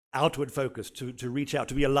outward focused, to reach out,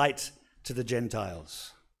 to be a light to the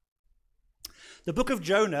Gentiles. The book of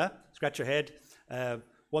Jonah, scratch your head,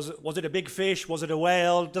 was it a big fish? Was it a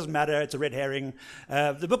whale? Doesn't matter, it's a red herring.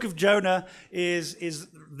 The book of Jonah is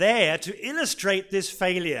there to illustrate this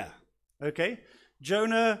failure. Okay?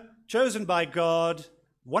 Jonah, chosen by God,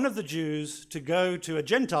 one of the Jews, to go to a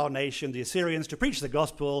Gentile nation, the Assyrians, to preach the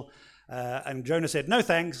gospel. And Jonah said, no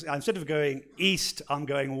thanks, instead of going east, I'm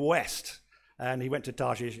going west. And he went to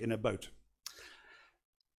Tarshish in a boat.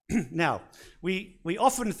 Now, we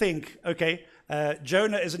often think, okay,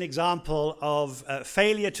 Jonah is an example of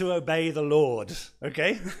failure to obey the Lord,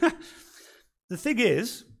 okay? The thing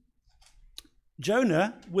is,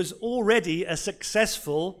 Jonah was already a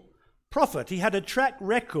successful prophet. He had a track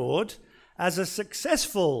record as a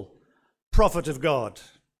successful prophet of God.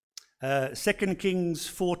 2 Kings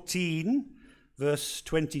 14, verse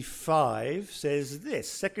 25 says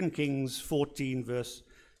this. 2 Kings 14, verse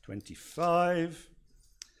 25.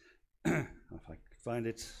 If I can find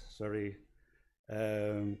it, sorry.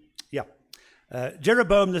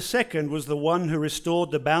 Jeroboam II was the one who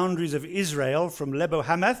restored the boundaries of Israel from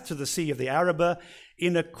Lebo-Hamath to the Sea of the Arabah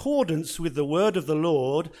in accordance with the word of the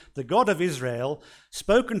Lord, the God of Israel,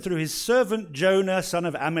 spoken through his servant Jonah, son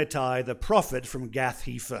of Amittai, the prophet from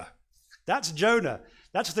Gath-hepher. That's Jonah.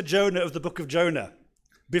 That's the Jonah of the book of Jonah,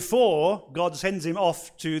 before God sends him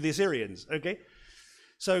off to the Assyrians, okay?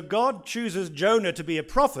 So God chooses Jonah to be a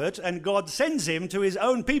prophet, and God sends him to his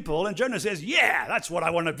own people, and Jonah says, yeah, that's what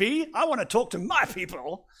I want to be. I want to talk to my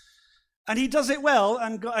people. And he does it well,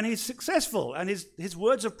 and he's successful, and his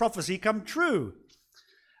words of prophecy come true.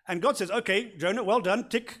 And God says, okay, Jonah, well done,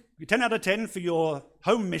 tick 10 out of 10 for your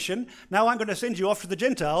home mission. Now I'm going to send you off to the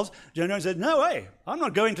Gentiles. Jonah said, no way, I'm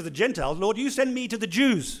not going to the Gentiles. Lord, you send me to the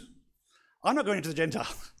Jews. I'm not going to the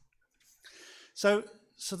Gentiles. So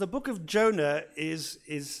the book of Jonah is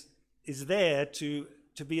there to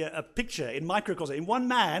be a picture in microcosm. In one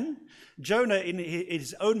man, Jonah in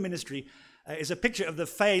his own ministry is a picture of the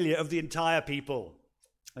failure of the entire people.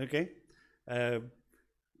 Okay?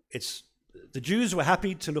 The Jews were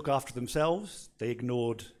happy to look after themselves. They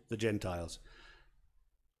ignored the Gentiles.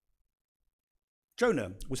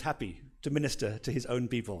 Jonah was happy to minister to his own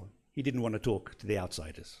people. He didn't want to talk to the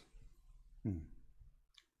outsiders.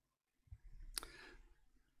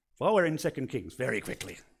 Well, we're in 2 Kings, very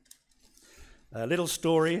quickly. A little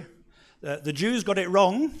story. The Jews got it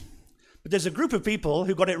wrong, but there's a group of people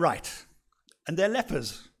who got it right, and they're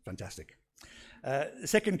lepers. Fantastic.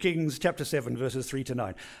 2 Kings chapter 7, verses 3 to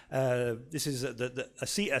 9. This is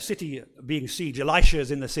a city being sieged. Elisha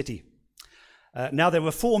is in the city. Now there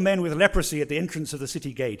were 4 men with leprosy at the entrance of the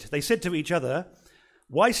city gate. They said to each other,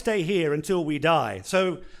 why stay here until we die?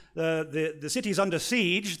 So the city's under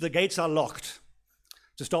siege, the gates are locked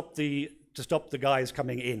to stop the guys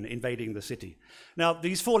coming in, invading the city. Now,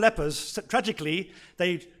 these 4 lepers, tragically,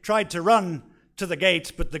 they tried to run to the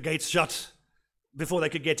gate, but the gates shut before they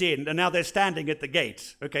could get in, and now they're standing at the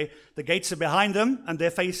gate, okay? The gates are behind them, and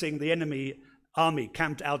they're facing the enemy army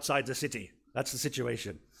camped outside the city. That's the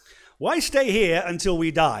situation. Why stay here until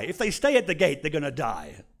we die? If they stay at the gate, they're going to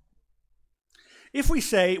die. If we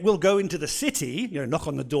say we'll go into the city, knock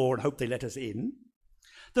on the door and hope they let us in,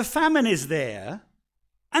 the famine is there,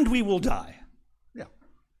 and we will die. Yeah.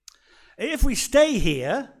 If we stay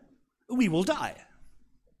here, we will die.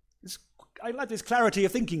 I like this clarity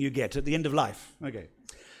of thinking you get at the end of life. Okay.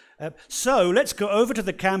 So let's go over to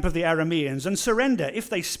the camp of the Arameans and surrender. If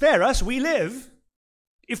they spare us, we live.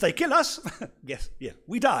 If they kill us,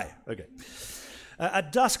 we die. Okay.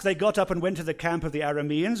 At dusk, they got up and went to the camp of the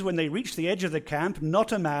Arameans. When they reached the edge of the camp,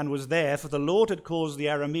 not a man was there, for the Lord had caused the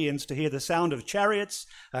Arameans to hear the sound of chariots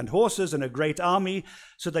and horses and a great army.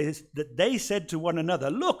 So they said to one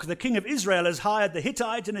another, look, the king of Israel has hired the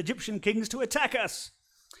Hittite and Egyptian kings to attack us.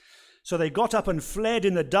 So they got up and fled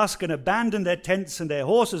in the dusk and abandoned their tents and their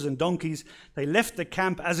horses and donkeys. They left the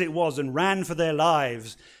camp as it was and ran for their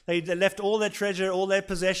lives. They left all their treasure, all their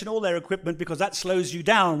possession, all their equipment, because that slows you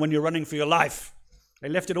down when you're running for your life. They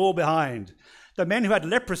left it all behind. The men who had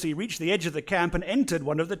leprosy reached the edge of the camp and entered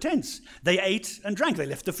one of the tents. They ate and drank. They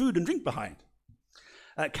left the food and drink behind.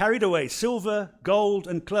 Carried away silver, gold,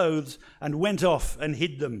 and clothes, and went off and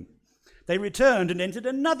hid them. They returned and entered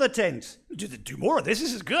another tent. Do more of this.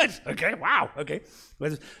 This is good. Okay, wow. Okay.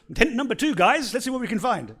 Well, tent number 2, guys. Let's see what we can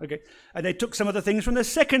find. Okay. And they took some of the things from the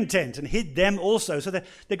second tent and hid them also. So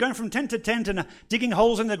they're going from tent to tent and digging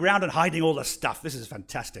holes in the ground and hiding all the stuff. This is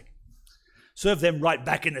fantastic. Serve them right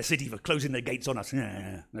back in the city for closing the gates on us.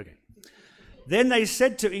 Okay. Then they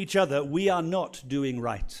said to each other, we are not doing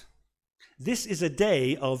right. This is a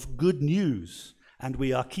day of good news, and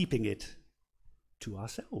we are keeping it to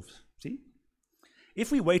ourselves. See?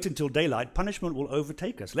 If we wait until daylight, punishment will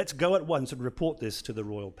overtake us. Let's go at once and report this to the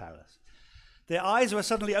royal palace. Their eyes were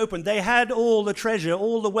suddenly opened. They had all the treasure,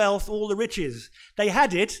 all the wealth, all the riches. They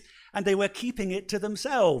had it, and they were keeping it to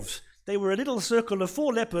themselves. They were a little circle of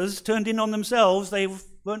 4 lepers turned in on themselves. They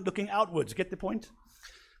weren't looking outwards. Get the point?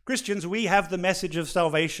 Christians, we have the message of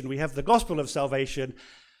salvation. We have the gospel of salvation.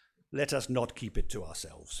 Let us not keep it to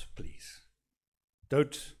ourselves, please.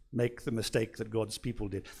 Don't make the mistake that God's people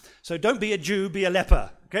did. So don't be a Jew, be a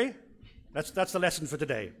leper, okay? That's the lesson for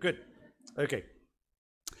today. Good. Okay.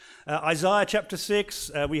 Isaiah chapter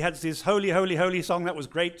 6, we had this holy, holy, holy song. That was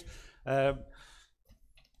great. What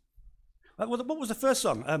was the first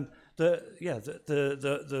song?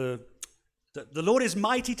 The Lord is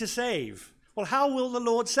mighty to save. Well, how will the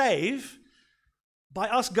Lord save? By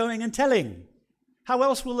us going and telling. How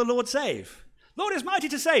else will the Lord save? Lord is mighty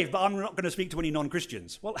to save, but I'm not going to speak to any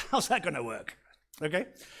non-Christians. Well, how's that going to work? Okay?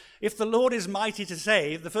 If the Lord is mighty to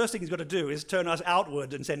save, the first thing he's got to do is turn us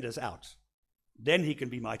outward and send us out. Then he can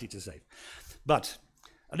be mighty to save. But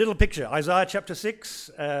a little picture, Isaiah chapter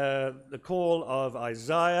 6, the call of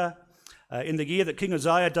Isaiah. In the year that King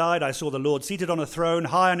Uzziah died, I saw the Lord seated on a throne,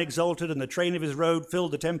 high and exalted, and the train of his robe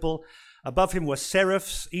filled the temple. Above him were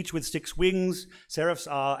seraphs, each with 6 wings. Seraphs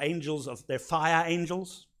are angels, they're fire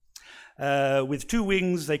angels. With 2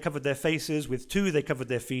 wings they covered their faces, with 2 they covered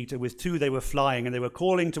their feet, and with 2 they were flying, and they were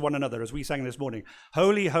calling to one another, as we sang this morning,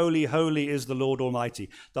 Holy, holy, holy is the Lord Almighty.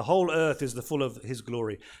 The whole earth is the full of his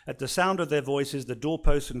glory. At the sound of their voices the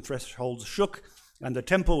doorposts and thresholds shook, and the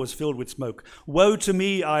temple was filled with smoke. Woe to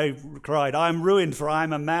me, I cried, I am ruined, for I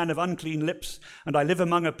am a man of unclean lips, and I live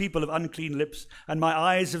among a people of unclean lips, and my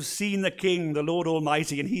eyes have seen the King, the Lord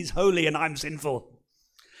Almighty, and he's holy and I'm sinful.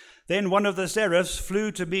 Then one of the seraphs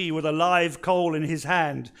flew to me with a live coal in his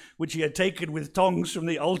hand, which he had taken with tongs from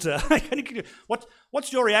the altar.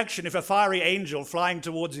 What's your reaction if a fiery angel flying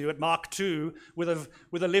towards you at Mark 2 with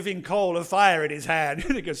a living coal of fire in his hand?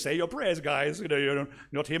 You can say your prayers, guys. You're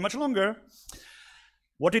not here much longer.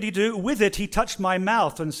 What did he do? With it he touched my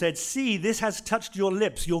mouth and said, see, this has touched your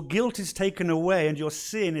lips. Your guilt is taken away and your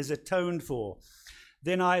sin is atoned for.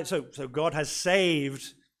 So God has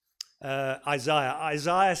saved Isaiah.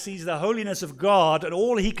 Isaiah sees the holiness of God, and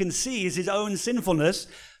all he can see is his own sinfulness,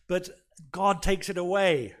 but God takes it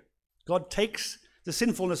away. God takes the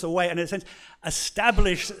sinfulness away, and in a sense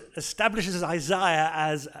establishes Isaiah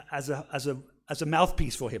as a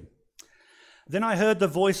mouthpiece for him. Then I heard the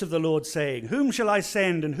voice of the Lord saying, whom shall I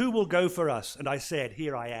send, and who will go for us? And I said,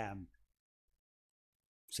 here I am.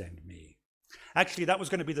 Send me. Actually, that was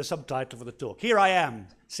going to be the subtitle for the talk. Here I am.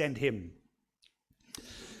 Send him.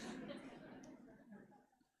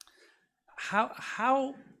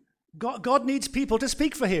 How God needs people to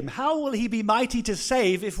speak for him. How will he be mighty to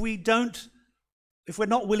save if we're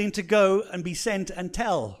not willing to go and be sent and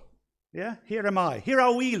tell? Yeah, here am I. Here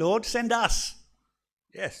are we, Lord. Send us.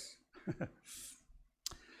 Yes.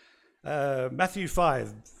 Matthew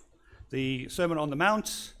 5, the Sermon on the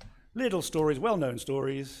Mount, little stories, well-known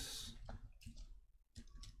stories.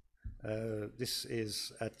 This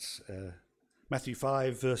is at Matthew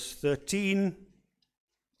 5, verse 13.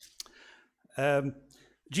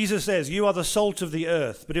 Jesus says, you are the salt of the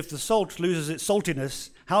earth, but if the salt loses its saltiness,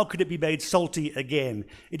 how could it be made salty again?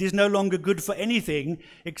 It is no longer good for anything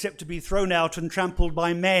except to be thrown out and trampled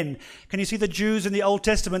by men. Can you see the Jews in the Old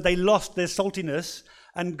Testament? They lost their saltiness,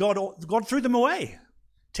 and God threw them away.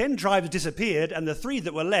 10 tribes disappeared, and the 3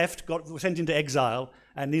 that were left were sent into exile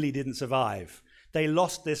and nearly didn't survive. They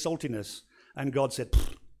lost their saltiness, and God said,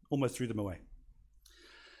 almost threw them away.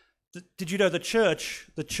 Did you know the church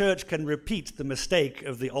can repeat the mistake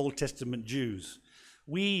of the Old Testament Jews?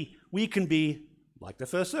 We can be like the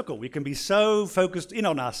first circle. We can be so focused in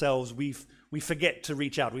on ourselves, we forget to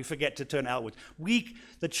reach out. We forget to turn outwards.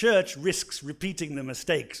 The church risks repeating the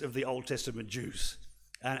mistakes of the Old Testament Jews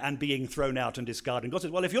and being thrown out and discarded. And God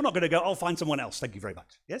says, well, if you're not going to go, I'll find someone else. Thank you very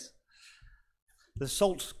much. Yes? The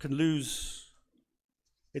salt can lose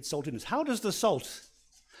its saltiness. How does the salt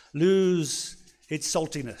lose its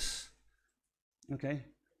saltiness? Okay,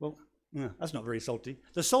 well, that's not very salty.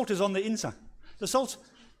 The salt is on the inside.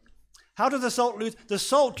 How does the salt lose? The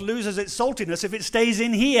salt loses its saltiness if it stays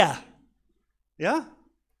in here. Yeah?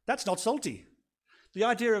 That's not salty. The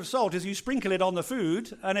idea of salt is you sprinkle it on the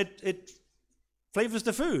food and it flavors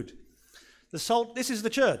the food. The salt, this is the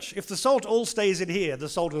church. If the salt all stays in here, the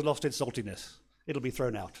salt has lost its saltiness. It'll be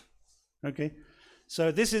thrown out. Okay?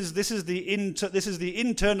 So this is the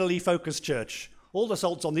internally focused church. All the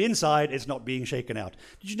salt's on the inside, it's not being shaken out.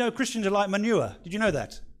 Did you know Christians are like manure? Did you know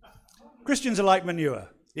that? Christians are like manure,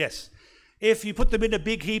 yes. If you put them in a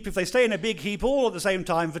big heap, if they stay in a big heap all at the same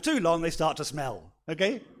time for too long, they start to smell.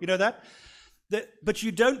 Okay? You know that? But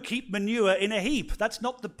you don't keep manure in a heap. That's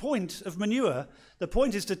not the point of manure. The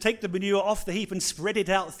point is to take the manure off the heap and spread it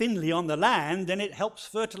out thinly on the land, then it helps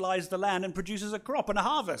fertilize the land and produces a crop and a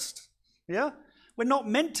harvest. Yeah? We're not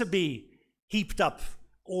meant to be heaped up,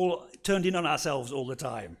 all turned in on ourselves all the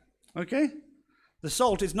time. Okay? The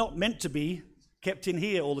salt is not meant to be kept in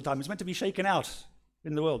here all the time. It's meant to be shaken out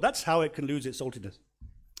in the world. That's how it can lose its saltiness.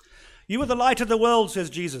 You are the light of the world, says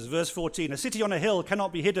Jesus, verse 14. A city on a hill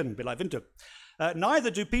cannot be hidden, be like Vintuk. Neither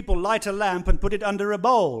do people light a lamp and put it under a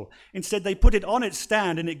bowl. Instead, they put it on its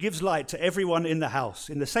stand, and it gives light to everyone in the house.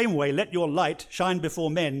 In the same way, let your light shine before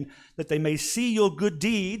men, that they may see your good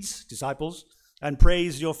deeds, disciples, and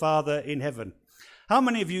praise your Father in heaven. How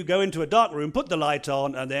many of you go into a dark room, put the light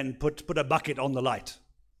on, and then put a bucket on the light?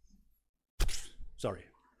 Sorry.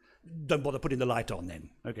 Don't bother putting the light on then.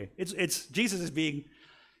 Okay. It's Jesus is being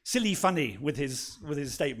silly funny with his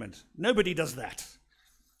statement. Nobody does that.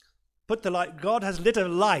 Put the light. God has lit a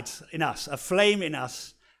light in us, a flame in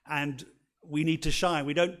us, and we need to shine.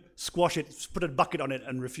 We don't squash it, put a bucket on it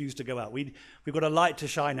and refuse to go out. We've got a light to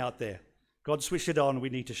shine out there. God switched it on, we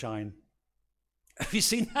need to shine. Have you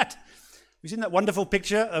seen that? Have you seen that wonderful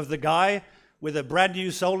picture of the guy with a brand new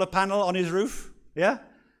solar panel on his roof? Yeah?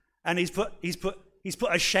 And he's put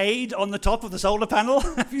a shade on the top of the solar panel.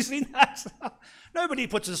 Have you seen that? Nobody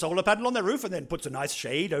puts a solar panel on their roof and then puts a nice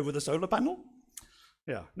shade over the solar panel.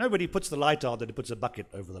 Yeah, nobody puts the light on, then puts a bucket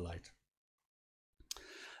over the light.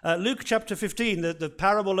 Luke chapter 15, the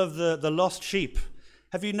parable of the lost sheep.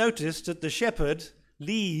 Have you noticed that the shepherd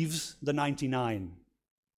leaves the 99?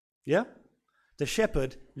 Yeah? The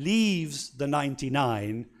shepherd leaves the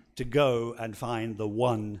 99 to go and find the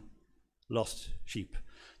one lost sheep.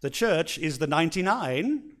 The church is the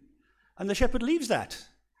 99, and the shepherd leaves that.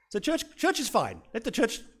 So church is fine. Let the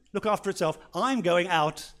church look after itself. I'm going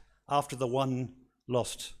out after the one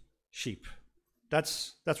lost sheep.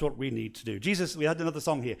 That's what we need to do. Jesus, we had another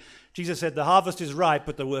song here. Jesus said, the harvest is ripe,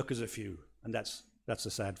 but the workers are few. And that's a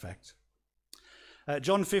sad fact.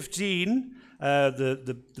 John 15,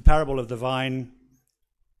 the parable of the vine.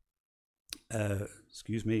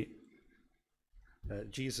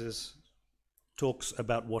 Jesus talks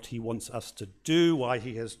about what he wants us to do, why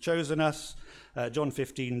he has chosen us. John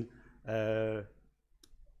 15,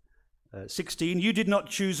 16, you did not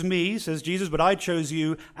choose me, says Jesus, but I chose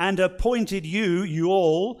you and appointed you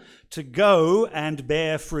all, to go and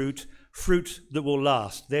bear fruit that will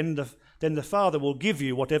last. Then the Father will give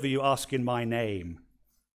you whatever you ask in my name.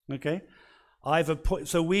 Okay?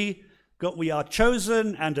 So we are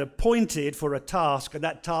chosen and appointed for a task, and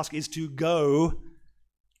that task is to go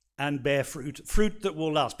and bear fruit that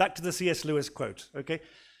will last. Back to the C.S. Lewis quote, okay?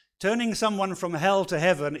 Turning someone from hell to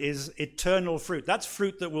heaven is eternal fruit. That's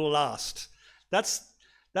fruit that will last. That's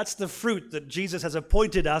the fruit that Jesus has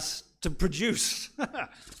appointed us to produce.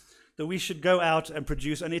 That we should go out and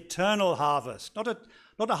produce an eternal harvest. Not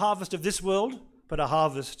a harvest of this world, but a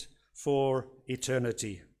harvest for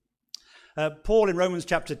eternity. Paul in Romans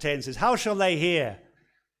chapter 10 says, how shall they hear?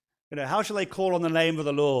 How shall they call on the name of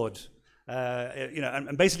the Lord?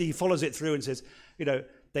 And basically he follows it through and says,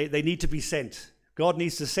 they need to be sent. God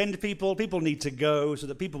needs to send people. People need to go so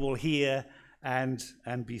that people will hear and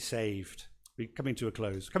be saved. We're coming to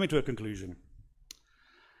a conclusion.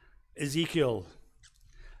 Ezekiel.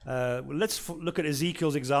 Let's look at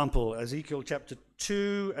Ezekiel's example. Ezekiel chapter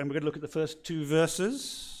 2, and we're going to look at the first 2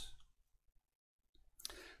 verses.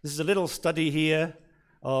 This is a little study here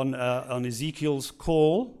on Ezekiel's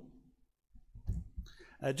call.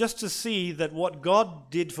 Just to see that what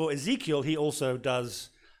God did for Ezekiel, he also does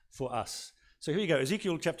for us. So here you go,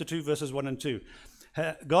 Ezekiel chapter 2, verses 1 and 2.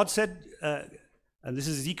 God said, and this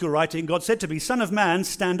is Ezekiel writing, God said to me, Son of man,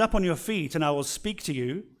 stand up on your feet, and I will speak to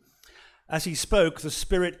you. As he spoke, the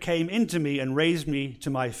Spirit came into me and raised me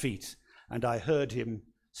to my feet, and I heard him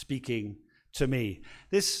speaking to me.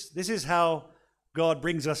 This is how God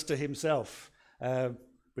brings us to himself.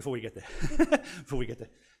 Before we get there,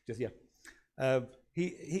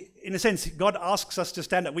 He, in a sense, God asks us to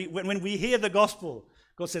stand up. When we hear the gospel,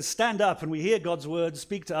 God says, stand up, and we hear God's word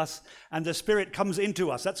speak to us, and the Spirit comes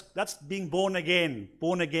into us. That's being born again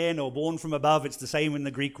or born from above. It's the same in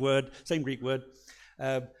the Greek word, same Greek word.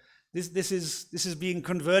 This is being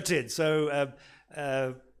converted. So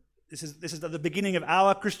this is at the beginning of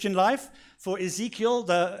our Christian life. For Ezekiel,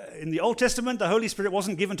 in the Old Testament, the Holy Spirit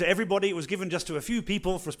wasn't given to everybody. It was given just to a few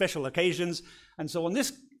people for special occasions. And so on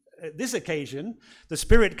this occasion, the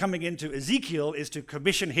Spirit coming into Ezekiel is to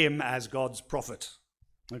commission him as God's prophet.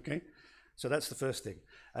 Okay, so that's the first thing.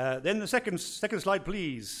 Then the second slide,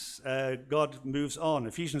 please. God moves on.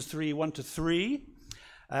 Ephesians 3, 1-3.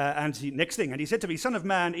 Next thing, and he said to me, Son of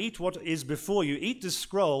man, eat what is before you. Eat this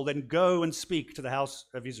scroll, then go and speak to the house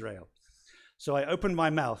of Israel. So I opened my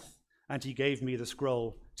mouth, and he gave me the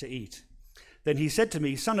scroll to eat. Then he said to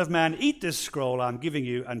me, Son of man, eat this scroll I'm giving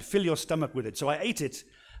you, and fill your stomach with it. So I ate it,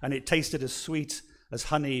 and it tasted as sweet as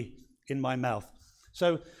honey in my mouth.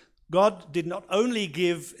 So God did not only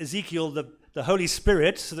give Ezekiel the Holy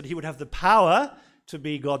Spirit so that he would have the power to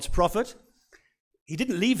be God's prophet. He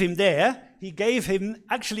didn't leave him there. He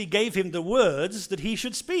actually gave him the words that he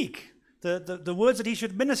should speak, the words that he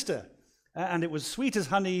should minister. And it was sweet as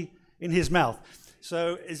honey in his mouth.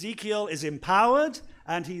 So Ezekiel is empowered,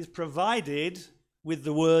 and he's provided with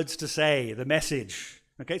the words to say, the message.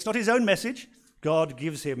 Okay, it's not his own message. God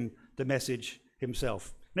gives him the message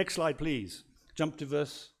himself. Next slide, please. Jump to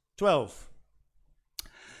verse 12.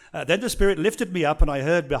 Then the Spirit lifted me up, and I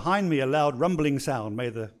heard behind me a loud rumbling sound. May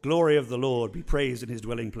the glory of the Lord be praised in his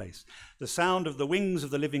dwelling place. The sound of the wings of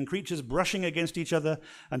the living creatures brushing against each other,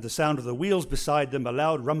 and the sound of the wheels beside them, a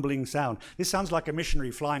loud rumbling sound. This sounds like a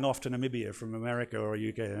missionary flying off to Namibia from America or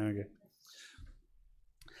UK. Okay.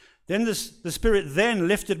 Then the Spirit then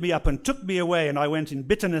lifted me up and took me away, and I went in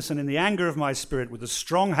bitterness and in the anger of my spirit with the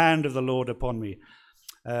strong hand of the Lord upon me.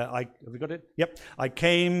 Have we got it? Yep. I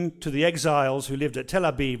came to the exiles who lived at Tel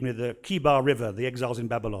Aviv near the Kibar River, the exiles in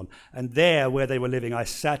Babylon. And there, where they were living, I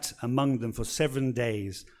sat among them for 7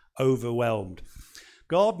 days, overwhelmed.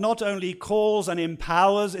 God not only calls and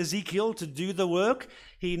empowers Ezekiel to do the work,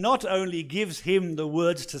 he not only gives him the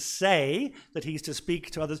words to say that he's to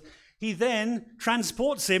speak to others, he then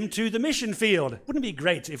transports him to the mission field. Wouldn't it be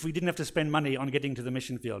great if we didn't have to spend money on getting to the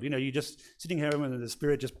mission field? You know, you're just sitting here and the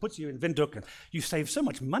Spirit just puts you in Windhoek and you save so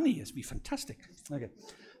much money. It'd be fantastic. Okay,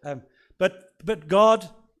 but God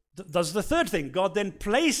does the third thing. God then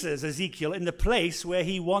places Ezekiel in the place where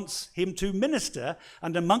he wants him to minister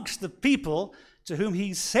and amongst the people to whom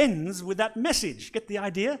he sends with that message. Get the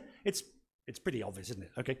idea? It's pretty obvious, isn't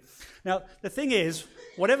it? Okay. Now, the thing is,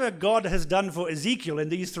 whatever God has done for Ezekiel in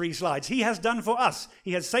these 3 slides, he has done for us.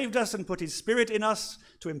 He has saved us and put his Spirit in us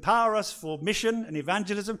to empower us for mission and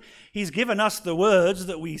evangelism. He's given us the words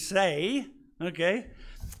that we say, okay?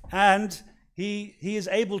 And he is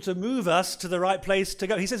able to move us to the right place to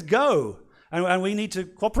go. He says, go. And we need to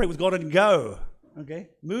cooperate with God and go, okay?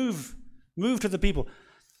 Move to the people.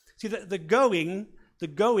 See, the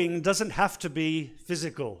going doesn't have to be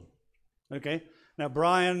physical. Okay, now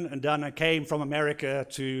Brian and Dana came from America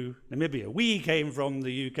to Namibia. We came from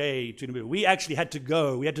the UK to Namibia. We actually had to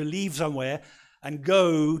go. We had to leave somewhere and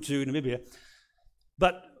go to Namibia.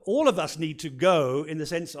 But all of us need to go in the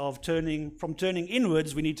sense of turning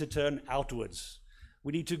inwards, we need to turn outwards.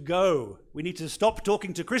 We need to go. We need to stop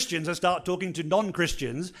talking to Christians and start talking to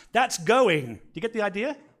non-Christians. That's going. Do you get the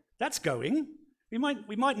idea? That's going. We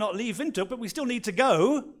might not leave Windhoek, but we still need to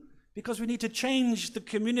go. Because we need to change the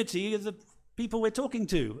community of the people we're talking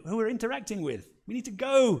to, who we're interacting with. We need to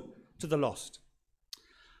go to the lost.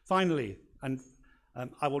 Finally, and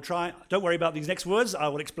I will try, don't worry about these next words, I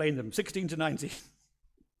will explain them, 16 to 19.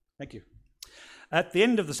 Thank you. At the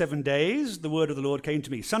end of the 7 days, the word of the Lord came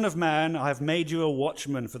to me. Son of man, I have made you a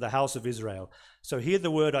watchman for the house of Israel. So hear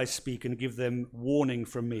the word I speak and give them warning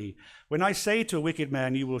from me. When I say to a wicked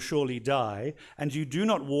man, you will surely die, and you do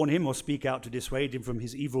not warn him or speak out to dissuade him from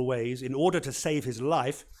his evil ways in order to save his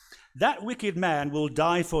life, that wicked man will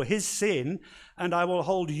die for his sin, and I will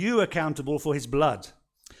hold you accountable for his blood.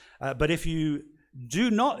 But if you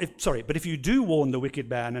do warn the wicked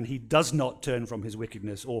man and he does not turn from his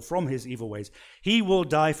wickedness or from his evil ways, he will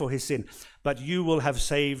die for his sin, but you will have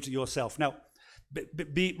saved yourself. Now,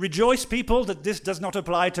 rejoice, people, that this does not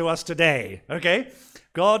apply to us today, okay?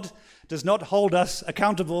 God does not hold us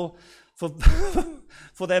accountable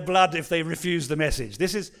for their blood if they refuse the message.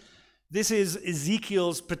 This is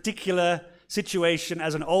Ezekiel's particular situation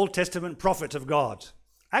as an Old Testament prophet of God.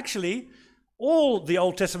 Actually, all the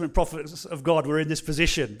Old Testament prophets of God were in this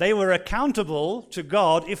position. They were accountable to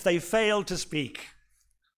God if they failed to speak.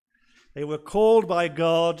 They were called by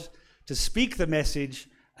God to speak the message,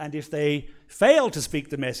 and if they failed to speak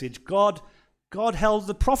the message, God held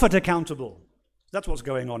the prophet accountable. That's what's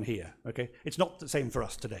going on here, okay? It's not the same for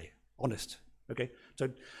us today, honest, okay? So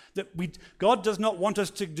God does not want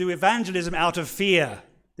us to do evangelism out of fear.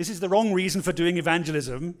 This is the wrong reason for doing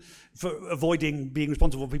evangelism, for avoiding being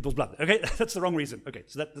responsible for people's blood. Okay, that's the wrong reason. Okay,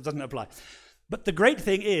 so that doesn't apply. But the great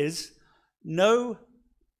thing is, there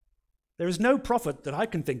is no prophet that I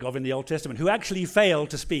can think of in the Old Testament who actually failed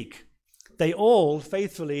to speak. They all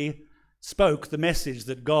faithfully spoke the message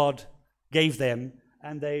that God gave them,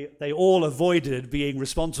 and they all avoided being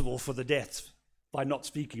responsible for the deaths by not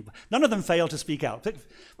speaking. None of them failed to speak out.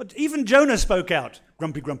 But even Jonah spoke out.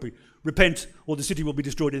 Grumpy, repent or the city will be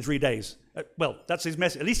destroyed in 3 days. Well, that's his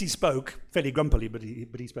message. At least he spoke, fairly grumpily, but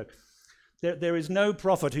he spoke. There is no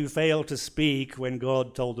prophet who failed to speak when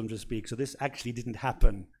God told them to speak. So this actually didn't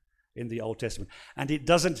happen in the Old Testament. And it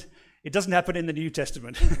doesn't happen in the New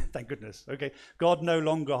Testament. Thank goodness. Okay, God no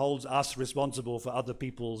longer holds us responsible for other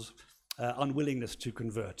people's unwillingness to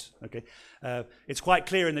convert. Okay, it's quite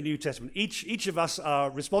clear in the New Testament. Each of us are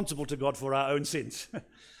responsible to God for our own sins.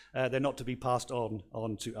 They're not to be passed on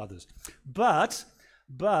to others. But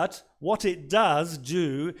what it does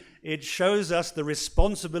do, it shows us the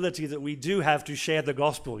responsibility that we do have to share the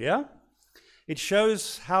gospel. Yeah, it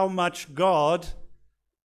shows how much God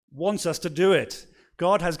wants us to do it.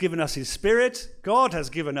 God has given us his Spirit. God has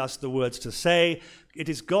given us the words to say. It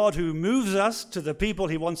is God who moves us to the people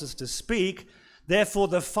he wants us to speak. Therefore,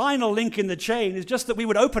 the final link in the chain is just that we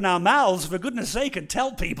would open our mouths, for goodness sake, and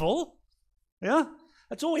tell people. Yeah?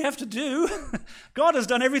 That's all we have to do. God has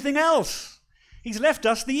done everything else. He's left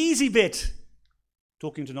us the easy bit.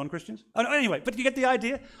 Talking to non-Christians? Oh, no, anyway, but you get the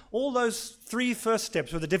idea? All those 3 first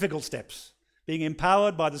steps were the difficult steps. Being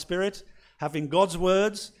empowered by the Spirit, having God's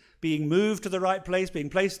words, being moved to the right place, being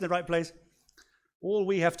placed in the right place. All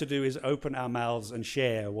we have to do is open our mouths and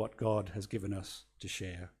share what God has given us to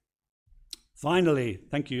share. Finally,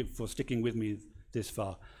 thank you for sticking with me this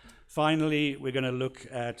far. Finally, we're going to look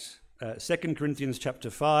at 2 Corinthians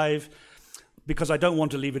chapter 5, because I don't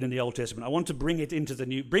want to leave it in the Old Testament. I want to bring this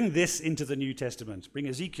into the New Testament, bring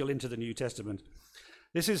Ezekiel into the New Testament.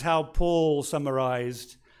 This is how Paul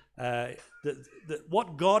summarized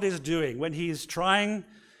what God is doing when he is trying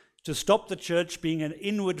to stop the church being an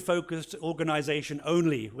inward-focused organization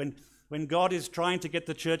only, when God is trying to get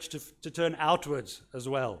the church to turn outwards as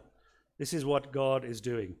well. This is what God is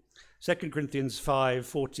doing. 2 Corinthians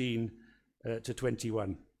 5:14 to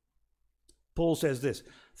 21. Paul says this,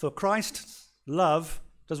 "For Christ's love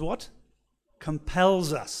does what?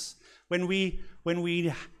 Compels us." When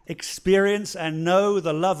we experience and know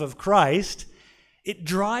the love of Christ, it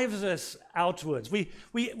drives us outwards.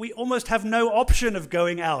 We almost have no option of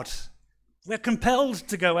going out. We're compelled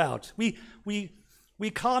to go out. We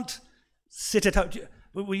can't sit at home.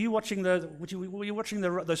 Were you watching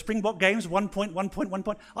the Springbok games? 1 point.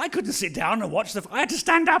 I couldn't sit down and watch I had to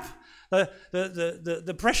stand up.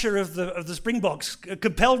 The pressure of the Springboks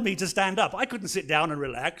compelled me to stand up. I couldn't sit down and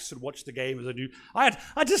relax and watch the game as I do. I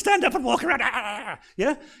had to stand up and walk around.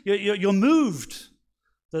 Yeah, you're moved.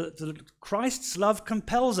 Christ's love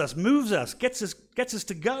compels us, moves us, gets us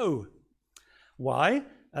to go. Why?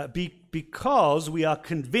 Because we are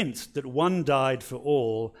convinced that one died for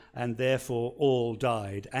all, and therefore all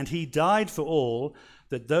died. And he died for all,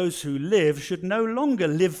 that those who live should no longer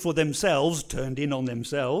live for themselves, turned in on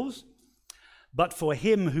themselves, but for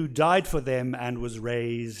him who died for them and was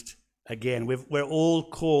raised again. We're all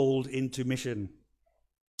called into mission.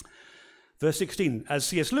 Verse 16, as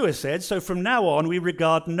C.S. Lewis said, "So from now on we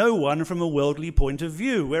regard no one from a worldly point of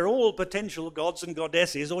view. We're all potential gods and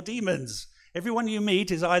goddesses or demons. Everyone you meet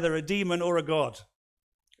is either a demon or a god,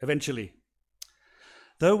 eventually.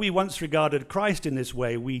 Though we once regarded Christ in this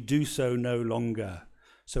way, we do so no longer.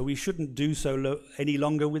 So we shouldn't do so any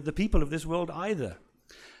longer with the people of this world either.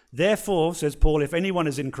 Therefore, says Paul, if anyone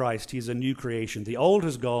is in Christ, he is a new creation. The old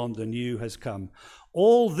has gone, the new has come.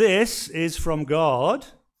 All this is from God,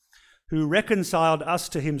 who reconciled us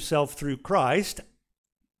to himself through Christ,"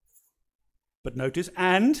 but notice,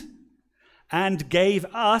 and gave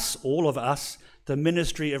us, all of us, the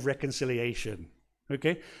ministry of reconciliation.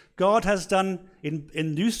 Okay? God has done, in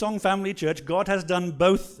New Song Family Church, God has done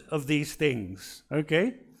both of these things.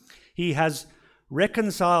 Okay? He has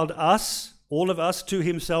reconciled us, all of us, to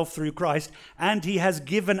himself through Christ, and he has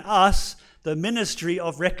given us the ministry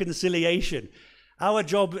of reconciliation. Our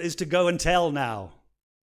job is to go and tell now.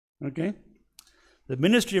 Okay? The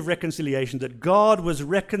ministry of reconciliation, that God was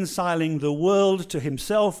reconciling the world to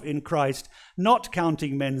himself in Christ, not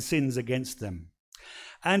counting men's sins against them.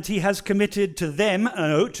 And he has committed to them,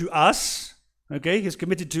 to us, okay? He has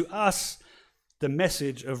committed to us the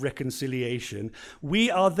message of reconciliation.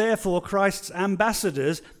 We are therefore Christ's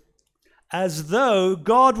ambassadors, as though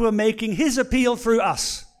God were making his appeal through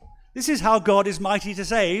us. This is how God is mighty to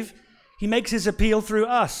save. He makes his appeal through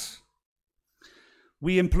us.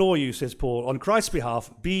 We implore you, says Paul, on Christ's behalf,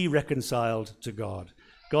 be reconciled to God.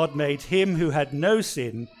 God made him who had no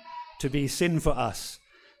sin to be sin for us,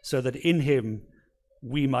 so that in him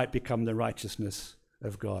we might become the righteousness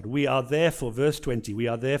of God. We are therefore, verse 20, we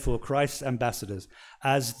are therefore Christ's ambassadors,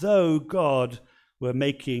 as though God were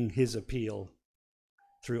making his appeal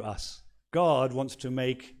through us. God wants to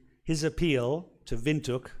make his appeal to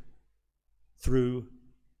Windhoek through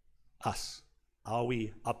us. Are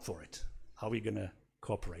we up for it? Are we going to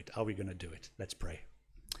cooperate? Are we going to do it? Let's pray.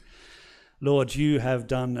 Lord, you have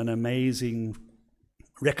done an amazing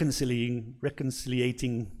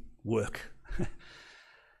reconciliating work.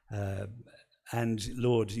 And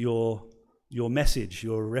Lord, your message,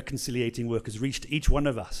 your reconciliating work has reached each one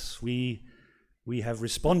of us. We have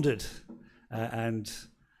responded and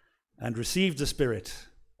received the Spirit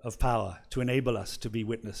of power to enable us to be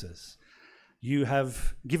witnesses. You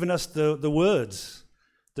have given us the words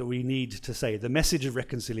that we need to say, the message of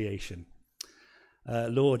reconciliation.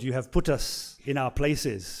 Lord, you have put us in our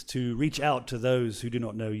places to reach out to those who do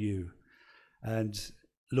not know you. And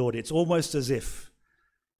Lord, it's almost as if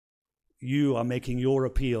you are making your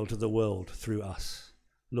appeal to the world through us.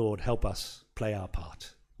 Lord, help us play our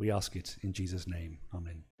part. We ask it in Jesus' name.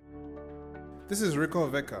 Amen. This is Rico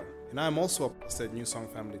Veka, and I am also a pastor at New Song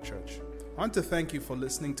Family Church. I want to thank you for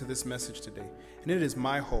listening to this message today, and it is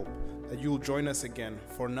my hope that you will join us again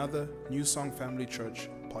for another New Song Family Church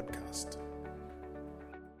podcast.